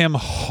 Heckle him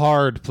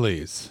hard,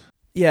 please.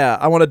 Yeah,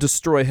 I want to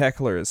destroy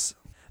hecklers.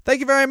 Thank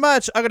you very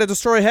much. I'm going to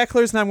destroy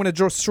hecklers, and I'm going to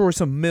destroy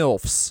some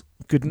MILFs.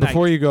 Good night.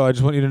 Before you go, I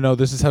just want you to know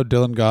this is how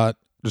Dylan Gott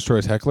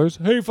destroys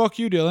hecklers. Hey, fuck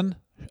you, Dylan.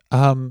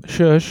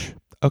 Shush.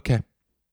 Okay.